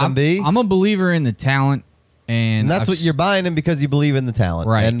let him be? I'm a believer in the talent. And that's what you're buying him, because you believe in the talent,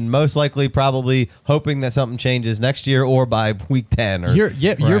 right? And most likely, probably hoping that something changes next year or by week 10. Or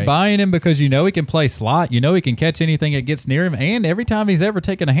you're buying him because he can play slot. He can catch anything that gets near him. And every time he's ever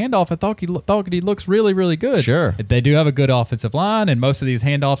taken a handoff, I thought he looks really, really good. Sure, they do have a good offensive line, and most of these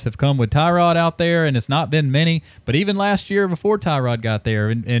handoffs have come with Tyrod out there, and it's not been many. But even last year, before Tyrod got there,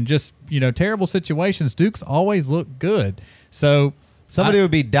 and just terrible situations, Duke's always looked good. So. Somebody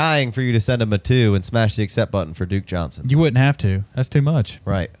would be dying for you to send him a 2 and smash the accept button for Duke Johnson. You wouldn't have to. That's too much.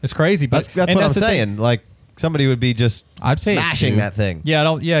 Right. It's crazy. But that's what I'm saying. Like, somebody would be just smashing that thing. Yeah.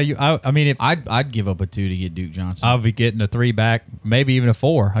 I'd give up a 2 to get Duke Johnson. I'll be getting a 3 back, maybe even a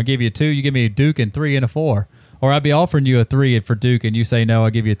 4. I'll give you a 2. You give me a Duke and 3 and a 4. Or I'd be offering you a 3 for Duke, and you say no.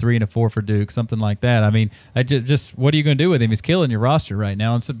 I'll give you a 3 and a 4 for Duke, something like that. I mean, I just what are you going to do with him? He's killing your roster right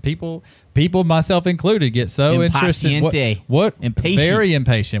now, and some people, myself included, get so interested. What impatient. Very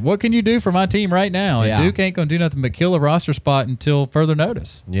impatient. What can you do for my team right now? Yeah. And Duke ain't going to do nothing but kill a roster spot until further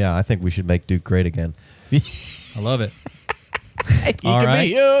notice. Yeah, I think we should make Duke great again. I love it. He can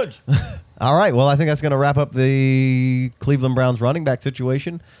be huge. All right. Well, I think that's going to wrap up the Cleveland Browns running back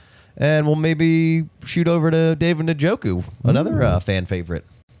situation. And we'll maybe shoot over to David Njoku, another fan favorite.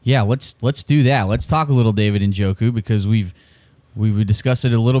 Yeah, let's do that. Let's talk a little David Njoku, because we've discussed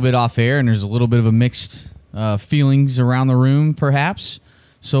it a little bit off air, and there's a little bit of a mixed feelings around the room, perhaps.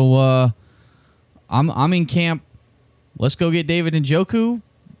 So I'm in camp. Let's go get David Njoku.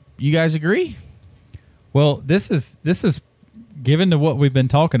 You guys agree? Well, this is given to what we've been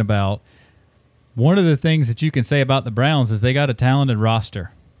talking about. One of the things that you can say about the Browns is they got a talented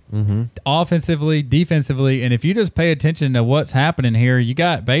roster. Mm-hmm. Offensively, defensively, and if you just pay attention to what's happening here, you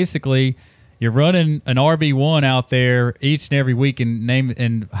got basically you're running an RB1 out there each and every week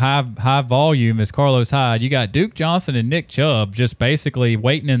in high volume as Carlos Hyde. You got Duke Johnson and Nick Chubb just basically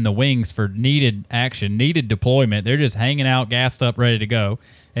waiting in the wings for needed action, needed deployment. They're just hanging out, gassed up, ready to go.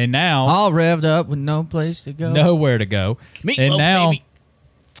 And now all revved up with no place to go, nowhere to go. And now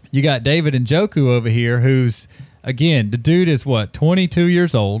you got David Njoku over here, who's again, the dude is 22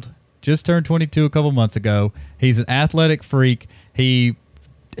 years old, just turned 22 a couple months ago. He's an athletic freak. He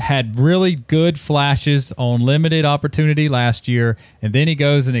had really good flashes on limited opportunity last year, and then he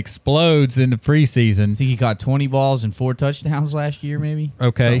goes and explodes in the preseason. I think he caught 20 balls and 4 touchdowns last year, maybe.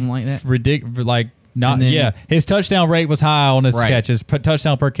 Okay. Something like that. Ridiculous. His touchdown rate was high on his catches,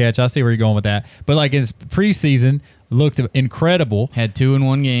 touchdown per catch. I see where you're going with that. But like his preseason looked incredible. Had 2 in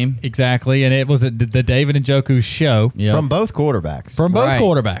 1 game. Exactly, and it was the David Njoku show. Yep. From both quarterbacks.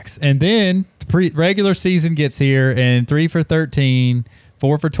 Quarterbacks. And then regular season gets here, and 3 for 13,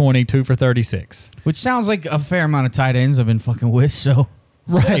 4 for 20, 2 for 36. Which sounds like a fair amount of tight ends I've been fucking with, so...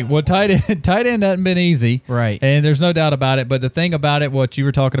 Right. Well, tight end hasn't been easy. Right. And there's no doubt about it. But the thing about it, what you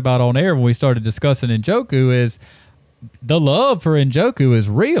were talking about on air when we started discussing Njoku, is the love for Njoku is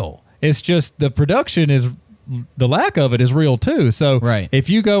real. It's just the production is the lack of it is real too. So if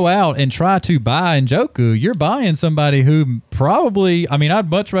you go out and try to buy Njoku, you're buying somebody who probably, I'd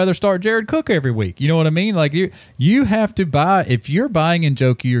much rather start Jared Cook every week. You know what I mean? Like you have to buy, if you're buying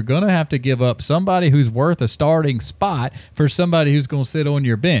Njoku, you're going to have to give up somebody who's worth a starting spot for somebody who's going to sit on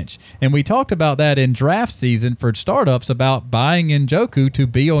your bench. And we talked about that in draft season for startups about buying Njoku to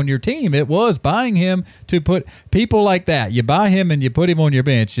be on your team. It was buying him to put people like that. You buy him and you put him on your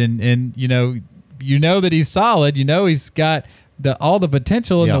bench, and you know that he's solid. You know he's got all the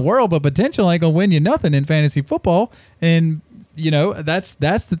potential in the world, but potential ain't gonna win you nothing in fantasy football. And that's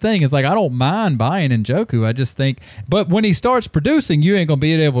the thing. It's like I don't mind buying Njoku. I just think, but when he starts producing, you ain't gonna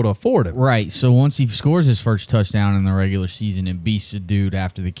be able to afford it. Right. So once he scores his first touchdown in the regular season and beats a dude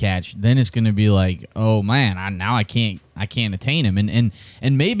after the catch, then it's gonna be like, oh man, I can't attain him.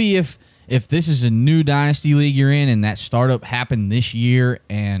 And maybe if this is a new dynasty league you're in and that startup happened this year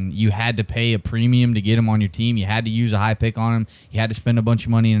and you had to pay a premium to get him on your team, you had to use a high pick on him, you had to spend a bunch of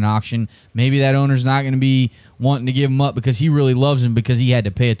money in an auction, maybe that owner's not going to be wanting to give him up because he really loves him because he had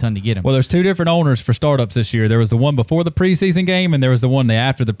to pay a ton to get him. Well, there's two different owners for startups this year. There was the one before the preseason game, and there was the one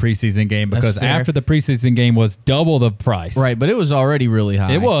after the preseason game, because after the preseason game was double the price. Right, but it was already really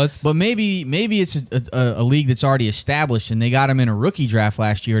high. It was. But maybe it's a league that's already established, and they got him in a rookie draft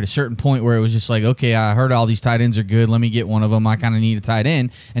last year at a certain point where it was just like, okay, I heard all these tight ends are good. Let me get one of them. I kind of need a tight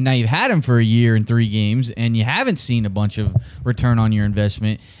end. And now you've had him for a year and 3 games, and you haven't seen a bunch of return on your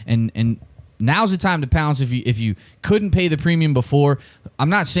investment. And now's the time to pounce if you couldn't pay the premium before. I'm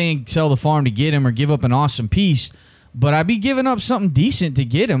not saying sell the farm to get him or give up an awesome piece, but I'd be giving up something decent to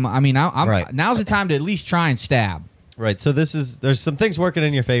get him. I mean, Right. Now's the time to at least try and stab. Right. So there's some things working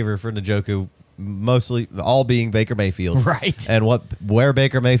in your favor for Njoku, mostly all being Baker Mayfield. Right. And where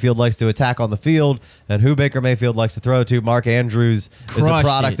Baker Mayfield likes to attack on the field and who Baker Mayfield likes to throw to. Mark Andrews is a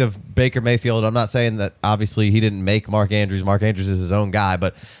product of Baker Mayfield. I'm not saying that obviously he didn't make Mark Andrews. Mark Andrews is his own guy,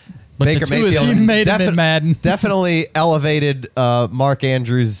 but Baker Mayfield made him in Madden. definitely elevated Mark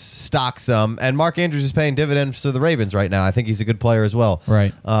Andrews' stock some, and Mark Andrews is paying dividends to the Ravens right now. I think he's a good player as well.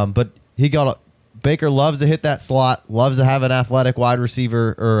 Right. But Baker loves to hit that slot, loves to have an athletic wide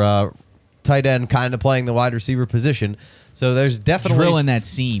receiver or tight end kind of playing the wide receiver position. So there's definitely drilling that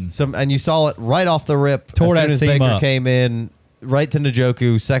seam. And you saw it right off the rip Tore as that soon as seam Baker up. came in. Right to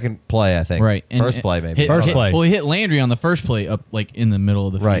Njoku, second play, I think. Right. First play, maybe. First play. Well, he hit Landry on the first play up like in the middle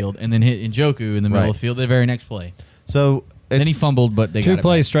of the Right. field, and then hit Njoku in the middle of the field the very next play. So Then he fumbled, but they got 2 it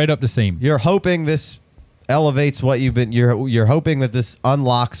plays straight up the seam. you're hoping this elevates what you've been. You're hoping that this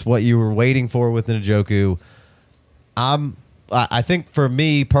unlocks what you were waiting for with Njoku. I think for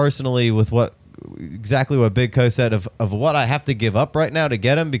me personally, with exactly what Big Co said of what I have to give up right now to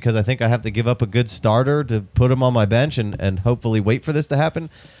get him, because I think I have to give up a good starter to put him on my bench and hopefully wait for this to happen.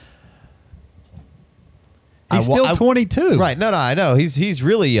 He's still 22. Right. No, I know. He's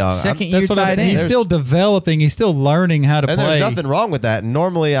really young. Second year That's what I'm tight saying. end. He's still developing. He's still learning how to And play. there's nothing wrong with that. And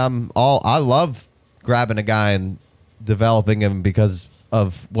normally I love grabbing a guy and developing him because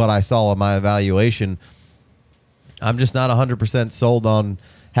of what I saw in my evaluation. I'm just not 100% sold on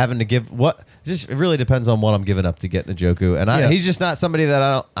having to give it really depends on what I'm giving up to get Njoku. And he's just not somebody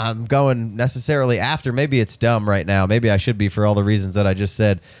that I'm going necessarily after. Maybe it's dumb right now. Maybe I should be for all the reasons that I just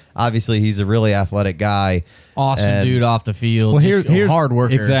said. Obviously, he's a really athletic guy. Awesome dude off the field. Well, here's hard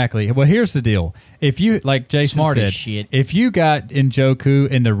worker. Exactly. Well, here's the deal. If you, like Jason Smart as said, shit. if you got Njoku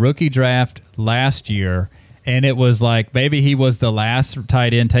in the rookie draft last year, and it was like maybe he was the last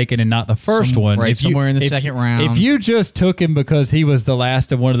tight end taken and not the first one. Right, somewhere in the second round. If you just took him because he was the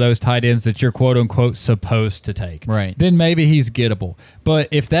last of one of those tight ends that you're quote unquote supposed to take, right, then maybe he's gettable. But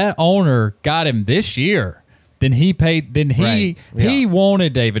if that owner got him this year, then he paid. Then he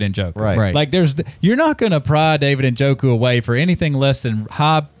wanted David Njoku. Right. Like you're not going to pry David Njoku away for anything less than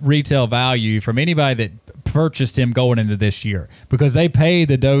high retail value from anybody that purchased him going into this year, because they paid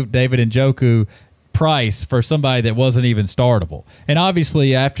the David Njoku price for somebody that wasn't even startable. And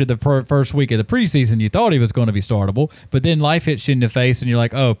obviously after the first week of the preseason you thought he was going to be startable, but then life hits you in the face and you're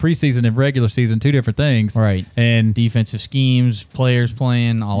like, oh, preseason and regular season, 2 different things. Right. And defensive schemes, players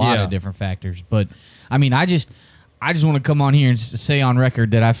playing, a lot of different factors. But I mean, I just want to come on here and say on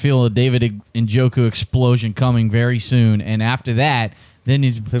record that I feel a David Njoku explosion coming very soon, and after that then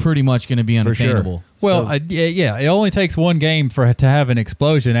he's pretty much going to be unattainable. Sure. Well, yeah, it only takes one game to have an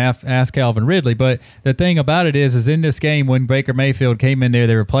explosion. Ask Calvin Ridley. But the thing about it is in this game when Baker Mayfield came in there,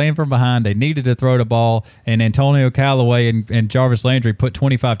 they were playing from behind. They needed to throw the ball, and Antonio Callaway and Jarvis Landry put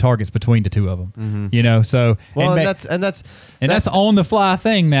 25 targets between the two of them. Mm-hmm. You know, so well, that's on the fly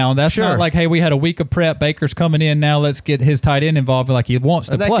thing now. That's sure. not like, hey, we had a week of prep. Baker's coming in now. Let's get his tight end involved like he wants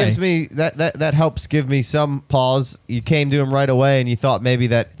to play. Gives me that helps give me some pause. You came to him right away, and you thought maybe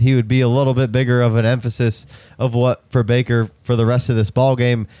that he would be a little bit bigger of an emphasis of what for Baker for the rest of this ball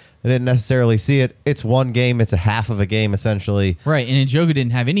game. I didn't necessarily see it. It's one game. It's a half of a game, essentially. Right, and Njoku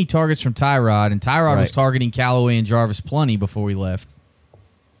didn't have any targets from Tyrod, and Tyrod was targeting Callaway and Jarvis plenty before we left.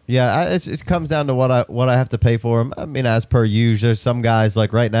 Yeah, it comes down to what I have to pay for him. I mean, as per usual, there's some guys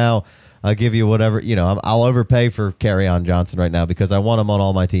like right now, I'll give you whatever, I'll overpay for Kerryon Johnson right now because I want him on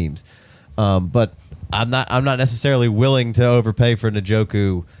all my teams. But I'm not necessarily willing to overpay for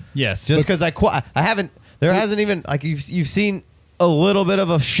Njoku. Yes, just because I haven't. There hasn't even like you've seen a little bit of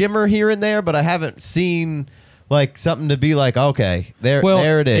a shimmer here and there, but I haven't seen like something to be like, okay,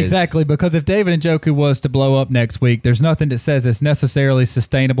 there it is. Exactly, because if David Njoku was to blow up next week, there's nothing that says it's necessarily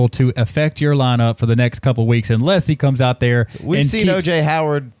sustainable to affect your lineup for the next couple of weeks unless he comes out there. We've seen O.J.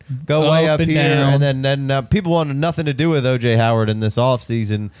 Howard go way up and here, down. and then people wanted nothing to do with O.J. Howard in this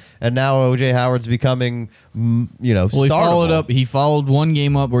offseason, and now O.J. Howard's becoming, Well, startable. He followed one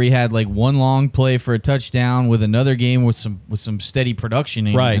game up where he had like one long play for a touchdown with another game with some steady production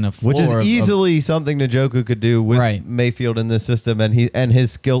and a floor which is easily something Njoku could do with Mayfield in this system and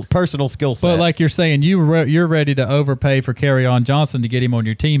his personal skill set. But like you're saying, you're ready to overpay for Kerryon Johnson to get him on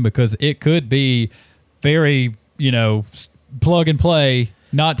your team because it could be very plug and play.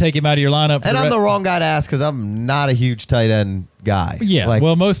 Not take him out of your lineup. And I'm the wrong guy to ask because I'm not a huge tight end guy. Yeah,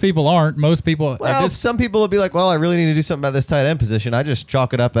 well, most people aren't. Most people. Well, some people will be like, well, I really need to do something about this tight end position. I just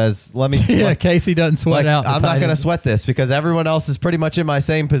chalk it up as, Casey doesn't sweat out. I'm not going to sweat this because everyone else is pretty much in my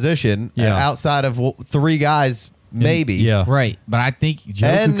same position outside of 3 guys. Maybe. Yeah. Right. But I think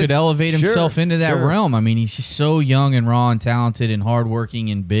Njoku could elevate himself into that realm. I mean, he's just so young and raw and talented and hardworking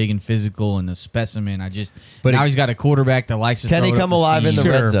and big and physical and a specimen. But now he's got a quarterback that likes to Can he come alive in the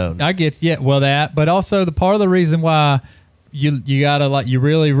red zone? I get, that. But also the part of the reason why you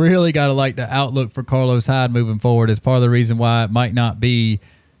really gotta like the outlook for Carlos Hyde moving forward is part of the reason why it might not be,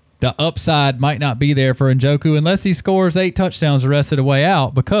 the upside might not be there for Njoku unless he scores 8 touchdowns the rest of the way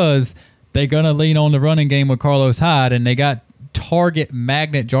out because they're going to lean on the running game with Carlos Hyde, and they got target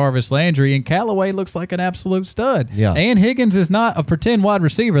magnet Jarvis Landry, and Callaway looks like an absolute stud. Yeah. And Higgins is not a pretend wide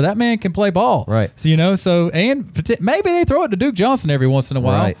receiver. That man can play ball. Right. So, maybe they throw it to Duke Johnson every once in a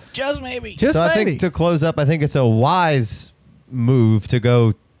while. Right. Just maybe. I think to close up, I think it's a wise move to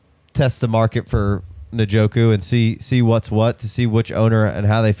go test the market for Njoku and see what's what, to see which owner and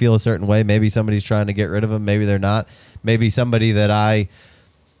how they feel a certain way. Maybe somebody's trying to get rid of him. Maybe they're not. Maybe somebody that I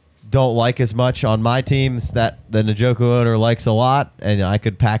don't like as much on my teams that the Njoku owner likes a lot, and I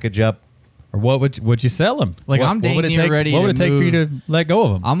could package up. Or what would you sell him? Like, I'm dang near ready to move. What would it take for you to let go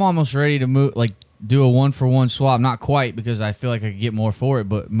of him? I'm almost ready to move, do a 1-for-1 swap. Not quite, because I feel like I could get more for it,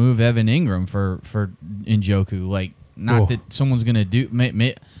 but move Evan Ingram for Njoku. That someone's gonna do.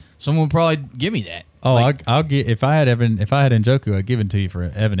 Someone would probably give me that. Oh, I'll get if I had Njoku, I'd give it to you for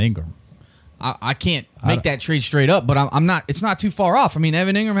Evan Ingram. I can't make that trade straight up, but I'm not. It's not too far off. I mean,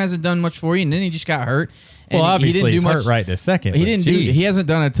 Evan Ingram hasn't done much for you, and then he just got hurt. Well, obviously he's hurt right this second. He hasn't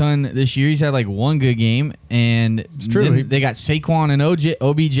done a ton this year. He's had like one good game, and it's true. They got Saquon and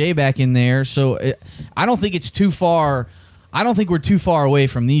OBJ back in there, so I don't think it's too far. I don't think we're too far away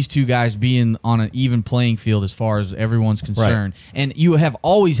from these two guys being on an even playing field as far as everyone's concerned. Right. And you have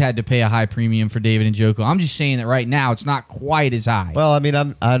always had to pay a high premium for David Njoku. I'm just saying that right now it's not quite as high. Well, I mean,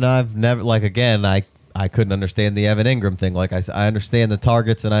 I've never, I couldn't understand the Evan Ingram thing. Like I understand the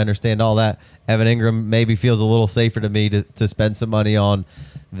targets and I understand all that. Evan Ingram maybe feels a little safer to me to spend some money on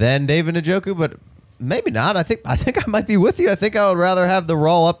than David Njoku, but maybe not. I think I might be with you. I think I would rather have the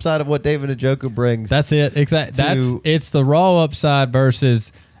raw upside of what David Njoku brings. That's it. Exactly. It's the raw upside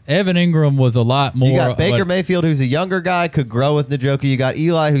versus Evan Ingram was a lot more. You got Baker Mayfield, who's a younger guy, could grow with Njoku. You got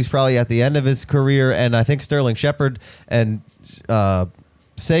Eli, who's probably at the end of his career, and I think Sterling Shepard and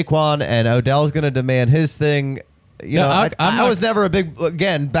Saquon and Odell's going to demand his thing. I was never a big,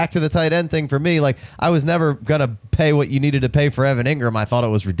 again, back to the tight end thing for me. Like, I was never going to pay what you needed to pay for Evan Ingram. I thought it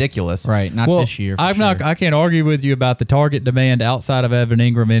was ridiculous. Not this year. I can't argue with you about the target demand outside of Evan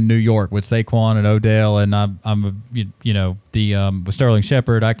Ingram in New York with Saquon and Odell, and with Sterling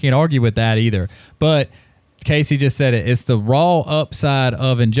Shepard. I can't argue with that either. But Casey just said it. It's the raw upside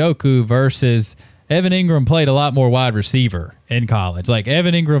of Njoku versus Evan Ingram played a lot more wide receiver in college. Like,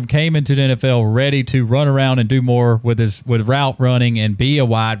 Evan Ingram came into the NFL ready to run around and do more with route running and be a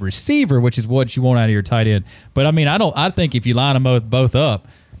wide receiver, which is what you want out of your tight end. But I mean, I think if you line them both up,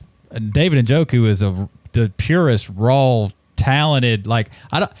 David Njoku is the purest raw talented. Like,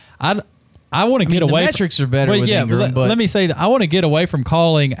 I want to get away. The metrics are better with Ingram, but let me say that I want to get away from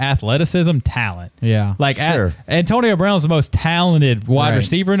calling athleticism talent. Yeah, like sure. Antonio Brown's the most talented wide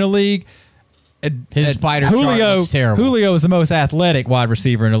receiver in the league. His spider chart looks terrible. Julio is the most athletic wide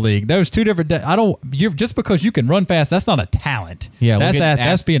receiver in the league. There's two different. Just because you can run fast, that's not a talent. Yeah,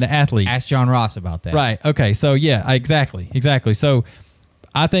 that's being an athlete. Ask John Ross about that. Right. Okay. So yeah, exactly. So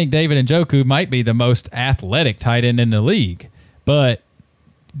I think David Njoku might be the most athletic tight end in the league, but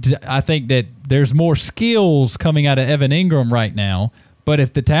I think that there's more skills coming out of Evan Ingram right now. But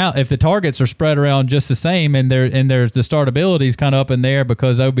if the targets are spread around just the same, and there's the startability's kind of up in there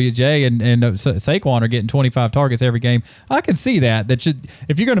because OBJ and Saquon are getting 25 targets every game, I can see that.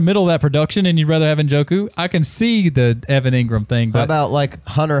 If you're going to middle that production and you'd rather have Njoku, I can see the Evan Ingram thing. But how about like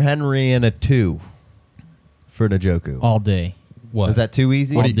Hunter Henry and a 2 for Njoku all day? What is that too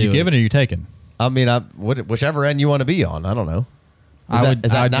easy? What are you giving or you taking? I mean, whichever end you want to be on. I don't know.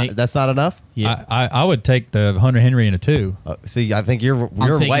 That's not enough? Yeah. I would take the Hunter Henry in a 2. See, I think you're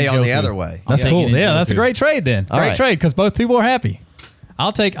way on the other way. That's cool. Yeah, that's a great trade then. Great trade because both people are happy.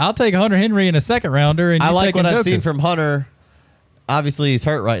 I'll take Hunter Henry in a second rounder. And I like what Njoku. I've seen from Hunter. Obviously, he's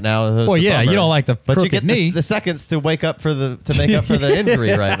hurt right now. Well, yeah, you don't like the but crooked you get knee. the seconds to make up for the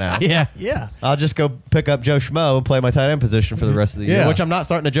injury right now. Yeah. I'll just go pick up Joe Schmo and play my tight end position for the rest of the year, which I'm not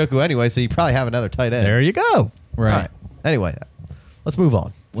starting to Njoku anyway, so you probably have another tight end. There you go. Right. All right. Anyway, let's move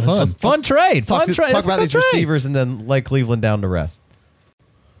on. Fun trade. Talk about these receivers and then lay Cleveland down to rest.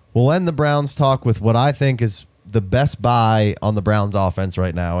 We'll end the Browns talk with what I think is the best buy on the Browns offense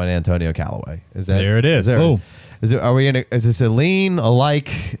right now in Antonio Callaway. There it is. Is this a lean, a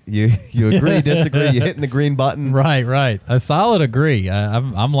like? You agree, disagree? You hitting the green button? Right. A solid agree.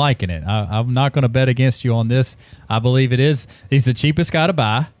 I'm liking it. I'm not going to bet against you on this. I believe it is. He's the cheapest guy to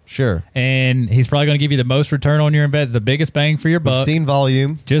buy. Sure. And he's probably going to give you the most return on your investment, the biggest bang for your buck. We've seen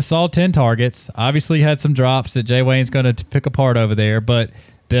volume. Just saw 10 targets. Obviously had some drops that Jay Wayne's going to pick apart over there, but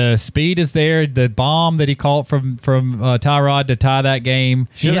the speed is there. The bomb that he caught from Tyrod to tie that game.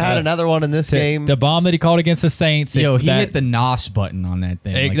 Should have had another one in this game. The bomb that he caught against the Saints. He hit the NOS button on that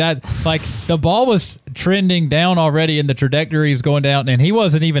thing. The ball was trending down already, and the trajectory was going down, and he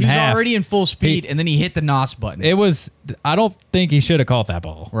wasn't even He's half. already in full speed, and then he hit the NOS button. It was. I don't think he should have caught that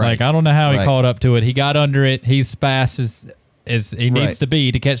ball. Right. Like I don't know how he caught up to it. He got under it. He's fast as he needs to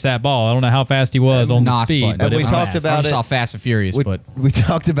be to catch that ball. I don't know how fast he was on the speed. Button. But we talked about I saw Fast and Furious, but we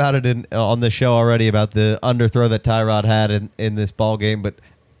talked about it on the show already about the underthrow that Tyrod had in this ball game. But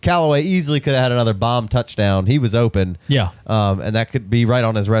Callaway easily could have had another bomb touchdown. He was open. Yeah. And that could be right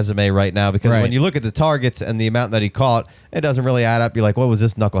on his resume right now because when you look at the targets and the amount that he caught, it doesn't really add up. You're like, what was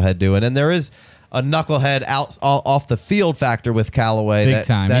this knucklehead doing? And there is a knucklehead off the field factor with Callaway. Big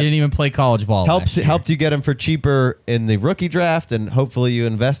time. He didn't even play college ball. Helped you get him for cheaper in the rookie draft, and hopefully you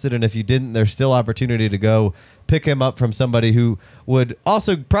invested. And if you didn't, there's still opportunity to go pick him up from somebody who would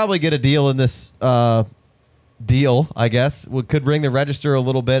also probably get a deal in this deal, I guess. Could ring the register a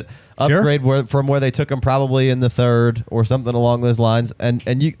little bit, upgrade from where they took him probably in the third or something along those lines. And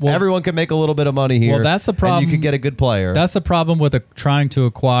everyone can make a little bit of money here. Well, that's the problem. And you can get a good player. That's the problem with trying to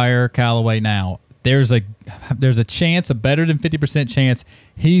acquire Callaway now. There's a chance, a better than 50% chance,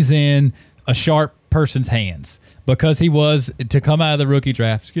 he's in a sharp person's hands because he was to come out of the rookie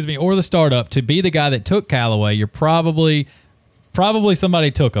draft, or the startup to be the guy that took Callaway. You're probably somebody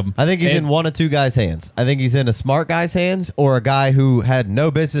took him. I think he's in one of two guys' hands. I think he's in a smart guy's hands or a guy who had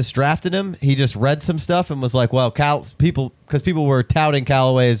no business drafting him. He just read some stuff and was like, well, people were touting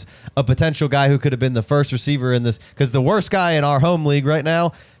Callaway as a potential guy who could have been the first receiver in this, because the worst guy in our home league right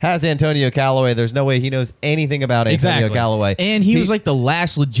now has Antonio Callaway. There's no way he knows anything about Antonio Callaway. And he was like the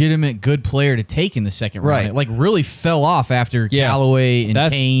last legitimate good player to take in the second round. It like really fell off after Callaway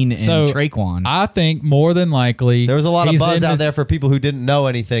and Kane and Traquan. I think more than likely there was a lot of buzz out there for people who didn't know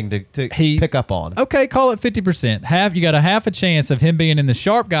anything to pick up on. Okay, call it 50%. You got a half a chance of him being in the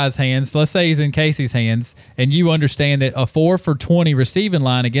sharp guy's hands. Let's say he's in Casey's hands, and you understand that a 4 for 20 receiving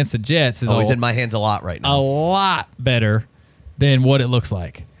line against the Jets is he's in my hands a lot right now. A lot better than what it looks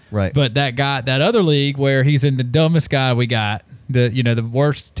like. Right. But that other league where he's in the dumbest guy we got, the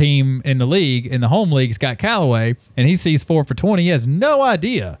worst team in the league, in the home league, has got Callaway, and he sees 4 for 20. He has no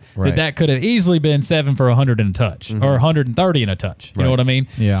idea that could have easily been 7 for 100 and a touch or 130 and a touch. You know what I mean?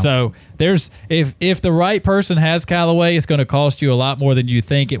 Yeah. So if the right person has Callaway, it's going to cost you a lot more than you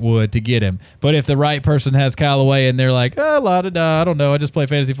think it would to get him. But if the right person has Callaway and they're like, I don't know, I just play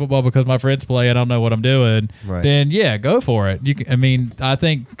fantasy football because my friends play, I don't know what I'm doing, then go for it. I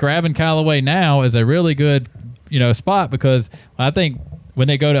think grabbing Callaway now is a really good spot, because I think when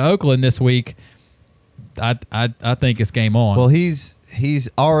they go to Oakland this week, I think it's game on. Well, he's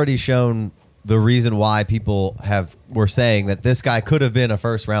already shown the reason why people were saying that this guy could have been a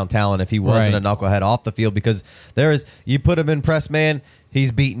first round talent if he wasn't a knucklehead off the field, because you put him in press man,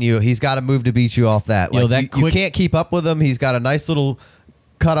 he's beating you. He's got to move to beat you off that. You can't keep up with him. He's got a nice little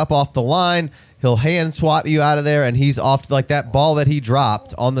cut up off the line. He'll hand swap you out of there, and he's off like that ball that he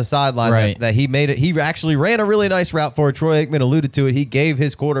dropped on the sideline that he made it. He actually ran a really nice route for it. Troy Aikman alluded to it. He gave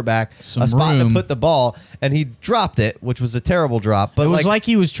his quarterback a spot to put the ball, and he dropped it, which was a terrible drop. But it was like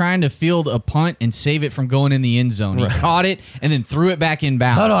he was trying to field a punt and save it from going in the end zone. He caught it and then threw it back in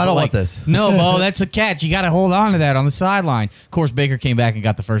bounds. No, I don't want this. No, Bo, that's a catch. You got to hold on to that on the sideline. Of course, Baker came back and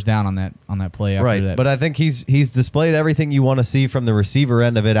got the first down on that play after that. But I think he's displayed everything you want to see from the receiver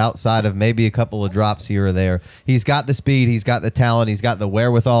end of it, outside of maybe a couple of drops here or there. He's got the speed, he's got the talent, he's got the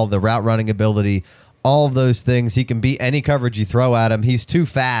wherewithal, the route running ability, all of those things. He can beat any coverage you throw at him. He's too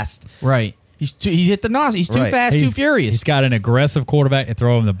fast. Right. He's hit the nos. He's too fast, too furious. He's got an aggressive quarterback to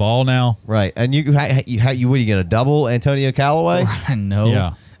throw him the ball now. Right. And what are you going to double Antonio Callaway? No.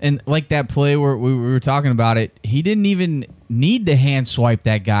 Yeah. And like that play where we were talking about it, he didn't even need to hand swipe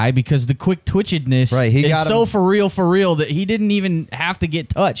that guy because the quick twitchedness is so for real that he didn't even have to get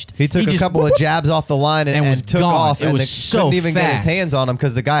touched. He took a couple of jabs off the line and took off. It was so couldn't even fast. get his hands on him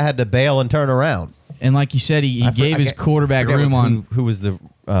because the guy had to bail and turn around. And like you said, he gave his quarterback room on who was the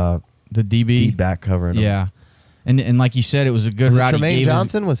DB D-back covering him. Yeah. And like you said, it was a good route. Tremaine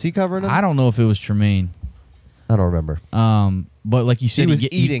Johnson? Was he covering him? I don't know if it was Tremaine. I don't remember. But like you said, he was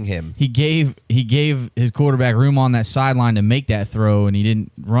eating him. He gave his quarterback room on that sideline to make that throw, and he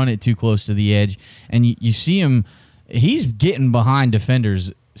didn't run it too close to the edge. And you see him, he's getting behind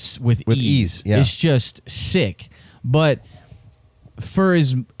defenders with ease. Yeah. It's just sick. But for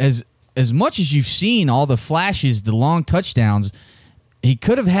as much as you've seen all the flashes, the long touchdowns, he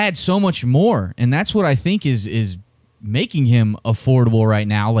could have had so much more, and that's what I think is making him affordable right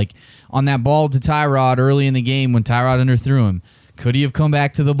now. Like on that ball to Tyrod early in the game when Tyrod underthrew him, could he have come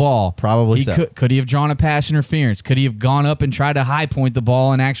back to the ball? Probably so. Could he have drawn a pass interference? Could he have gone up and tried to high point the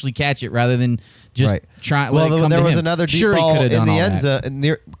ball and actually catch it rather than just try? Well, there was another deep ball in the end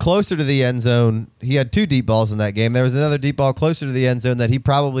zone, closer to the end zone. He had 2 deep balls in that game. There was another deep ball closer to the end zone that he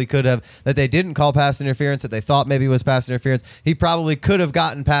probably could have, that they didn't call pass interference, that they thought maybe was pass interference. He probably could have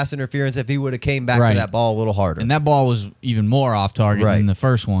gotten pass interference if he would have came back to that ball a little harder. And that ball was even more off target than the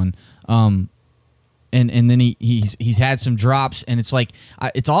first one. And then he's had some drops, and it's like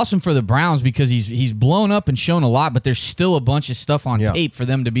it's awesome for the Browns because he's blown up and shown a lot, but there's still a bunch of stuff on tape for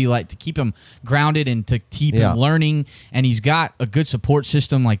them to be like to keep him grounded and to keep him learning. And he's got a good support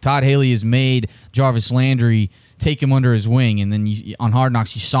system. Like Todd Haley has made Jarvis Landry take him under his wing, and then on Hard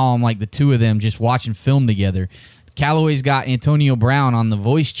Knocks you saw him like the two of them just watching film together. Callaway's got Antonio Brown on the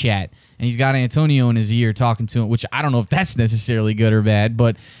voice chat, and he's got Antonio in his ear talking to him, which I don't know if that's necessarily good or bad,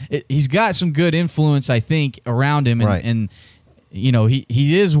 but he's got some good influence, I think, around him. And you know, he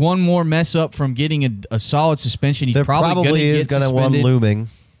is one more mess up from getting a solid suspension. He's probably going to get suspended. One looming.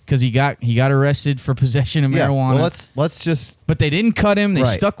 Because he got arrested for possession of marijuana. Well, let's just. But they didn't cut him. They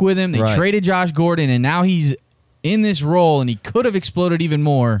stuck with him. They traded Josh Gordon, and now he's in this role, and he could have exploded even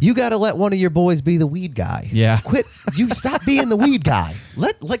more. You got to let one of your boys be the weed guy. Yeah. Quit. You stop being the weed guy.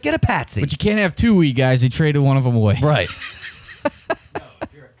 Let get a patsy. But you can't have 2 weed guys. They traded one of them away. Right. No, if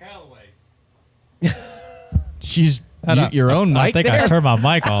you're a Callaway. She's your own mic. I think there? I turned my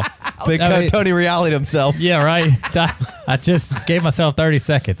mic off. Big Tony reality'd himself. Yeah, right. I just gave myself 30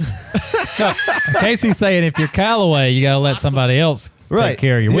 seconds. Casey's saying if you're Callaway, you got to let somebody else take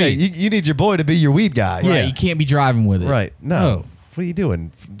care of your weed. You need your boy to be your weed guy. Right, you can't be driving with it. Right. No. What are you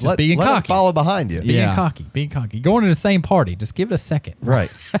doing? Just being cocky. Let him follow behind you. Being cocky. Being cocky. Going to the same party. Just give it a second.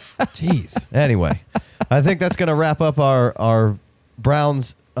 Right. Jeez. Anyway, I think that's going to wrap up our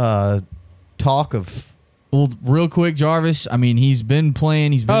Browns talk of. Well, real quick, Jarvis. I mean, he's been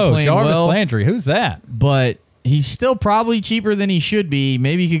playing. He's been playing Jarvis well. Landry. Who's that? But he's still probably cheaper than he should be.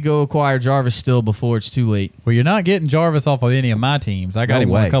 Maybe you could go acquire Jarvis still before it's too late. Well, you're not getting Jarvis off of any of my teams. I got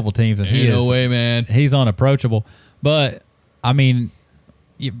him on a couple teams, and no way, man. He's unapproachable. But I mean,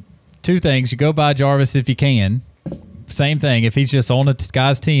 2 things: you go buy Jarvis if you can. Same thing if he's just on a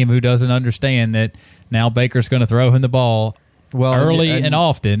guy's team who doesn't understand that now Baker's going to throw him the ball early and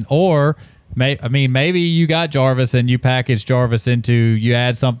often, or. Maybe you got Jarvis and you package Jarvis into, you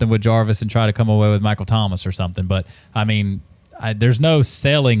add something with Jarvis and try to come away with Michael Thomas or something. But, there's no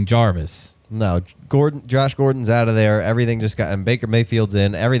selling Jarvis. No, Josh Gordon's out of there. Everything just got, and Baker Mayfield's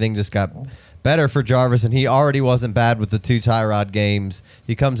in. Everything just got better for Jarvis, and he already wasn't bad with the 2 Tyrod games.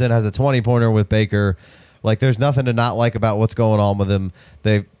 He comes in, has a 20-pointer with Baker. Like, there's nothing to not like about what's going on with him.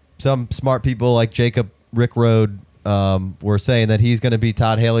 Some smart people like Jacob Rickroad we're saying that he's going to be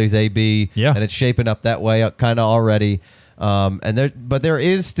Todd Haley's AB, and it's shaping up that way kind of already. But there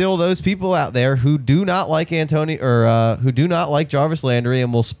is still those people out there who do not like Antonio or who do not like Jarvis Landry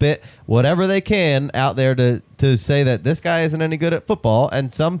and will spit whatever they can out there to say that this guy isn't any good at football.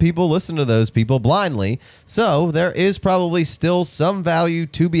 And some people listen to those people blindly. So there is probably still some value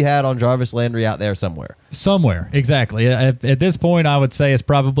to be had on Jarvis Landry out there somewhere. Somewhere, exactly. At this point, I would say it's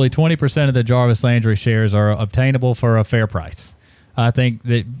probably 20% of the Jarvis Landry shares are obtainable for a fair price. I think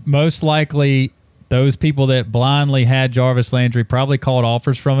that most likely those people that blindly had Jarvis Landry probably called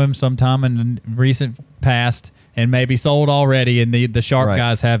offers from him sometime in the recent past and maybe sold already, and the sharp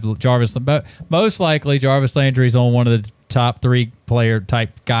guys have Jarvis. But most likely Jarvis Landry's on one of the top 3 player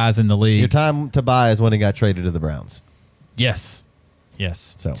type guys in the league. Your time to buy is when he got traded to the Browns. Yes.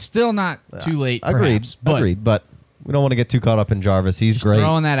 So still not too late, perhaps. Agreed. But we don't want to get too caught up in Jarvis. He's Just great.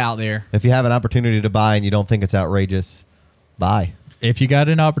 Throwing that out there. If you have an opportunity to buy and you don't think it's outrageous, buy. If you got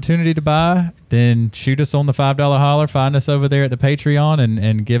an opportunity to buy, then shoot us on the $5 holler. Find us over there at the Patreon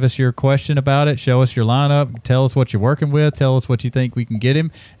and give us your question about it. Show us your lineup. Tell us what you're working with. Tell us what you think we can get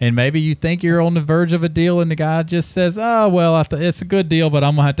him. And maybe you think you're on the verge of a deal and the guy just says, oh, well, it's a good deal, but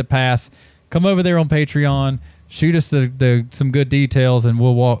I'm going to have to pass. Come over there on Patreon. Shoot us some good details, and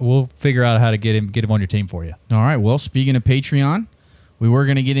we'll figure out how to get him on your team for you. All right. Well, speaking of Patreon, we were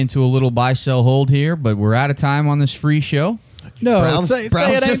going to get into a little buy, sell, hold here, but we're out of time on this free show. No, Browns say it just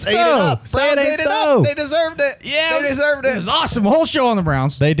ain't ate it so. up. Say it Browns ain't ate it so. up. They deserved it. Yeah, they deserved it. It was awesome. Whole show on the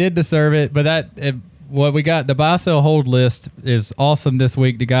Browns. They did deserve it, but what we got, the buy, sell, hold list is awesome this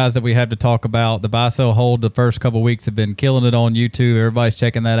week. The guys that we have to talk about, the buy, sell, hold, the first couple weeks have been killing it on YouTube. Everybody's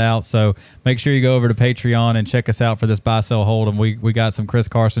checking that out. So make sure you go over to Patreon and check us out for this buy, sell, hold. And we got some Chris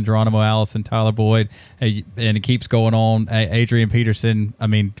Carson, Geronimo Allison, Tyler Boyd, and it keeps going on. Adrian Peterson. I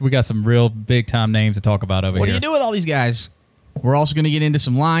mean, we got some real big time names to talk about over What here. do you do with all these guys? We're also going to get into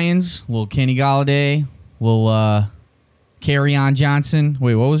some Lions. Little Kenny Galladay. We'll carry on Johnson.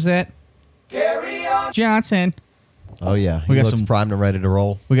 Wait, what was that? Carry on Johnson. Oh, yeah. He We got looks some- primed and ready to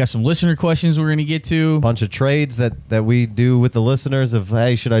roll. We got some listener questions we're going to get to. Bunch of trades that we do with the listeners of,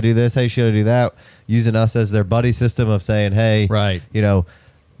 hey, should I do this? Hey, should I do that? Using us as their buddy system of saying, hey, Right. you know,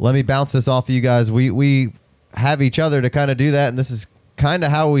 let me bounce this off of you guys. We have each other to kind of do that, and this is kind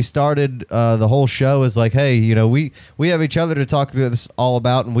of how we started the whole show is like, hey, you know, we have each other to talk to this all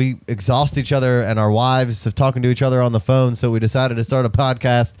about, and we exhaust each other and our wives of talking to each other on the phone, so we decided to start a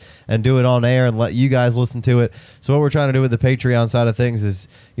podcast and do it on air and let you guys listen to it. So what we're trying to do with the Patreon side of things is,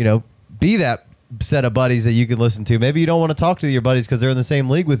 you know, be that set of buddies that you can listen to. Maybe you don't want to talk to your buddies because they're in the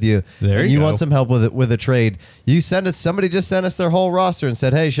same league with you. There and you you go. want some help with a trade. Somebody just sent us their whole roster and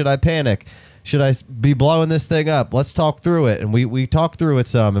said, hey, should I panic? Should I be blowing this thing up? Let's talk through it. And we talked through it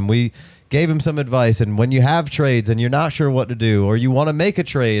some, and we gave him some advice. And when you have trades and you're not sure what to do, or you want to make a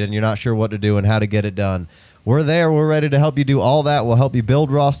trade and you're not sure what to do and how to get it done, we're there. We're ready to help you do all that. We'll help you build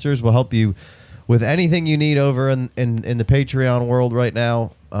rosters. We'll help you with anything you need over in the Patreon world right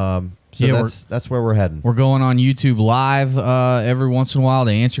now. So Yeah, that's where we're heading. We're going on YouTube Live every once in a while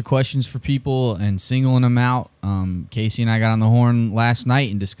to answer questions for people and singling them out. Casey and I got on the horn last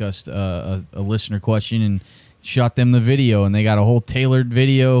night and discussed a listener question and shot them the video, and they got a whole tailored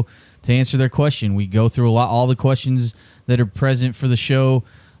video to answer their question. We go through all the questions that are present for the show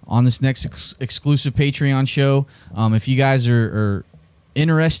on this next exclusive Patreon show. If you guys are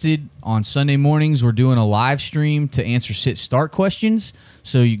interested, on Sunday mornings we're doing a live stream to answer sit-start questions.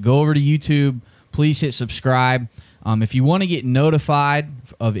 So you go over to YouTube, please hit subscribe. If you want to get notified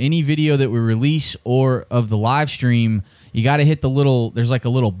of any video that we release or of the live stream, you got to hit there's like a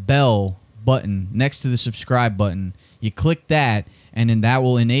little bell button next to the subscribe button. You click that, and then that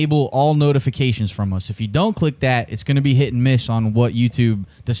will enable all notifications from us. If you don't click that, it's going to be hit and miss on what YouTube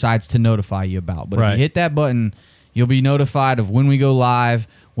decides to notify you about. But if Right. you hit that button, you'll be notified of when we go live,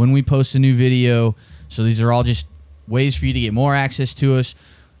 when we post a new video. So these are all just ways for you to get more access to us.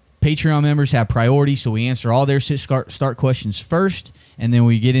 Patreon members have priority, so we answer all their start questions first, and then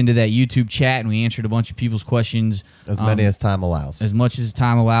we get into that YouTube chat and we answered a bunch of people's questions. As many as time allows. As much as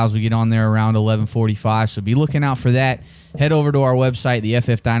time allows. We get on there around 11:45, so be looking out for that. Head over to our website,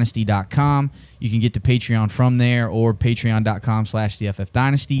 theffdynasty.com. You can get to Patreon from there, or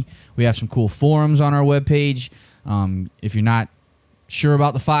patreon.com/theffdynasty. We have some cool forums on our webpage. If you're not sure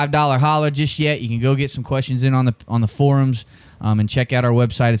about the $5 holler just yet, you can go get some questions in on the forums, and check out our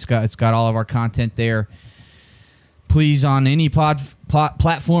website. It's got all of our content there. Please, on any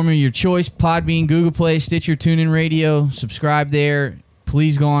platform of your choice, Podbean, Google Play, Stitcher, TuneIn Radio, subscribe there.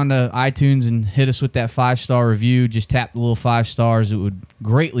 Please go on to iTunes and hit us with that 5-star review. Just tap the little 5 stars. It would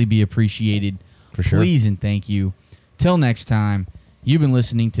greatly be appreciated. For sure. Please and thank you. Till next time, you've been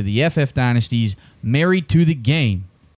listening to the FF Dynasty's Married to the Game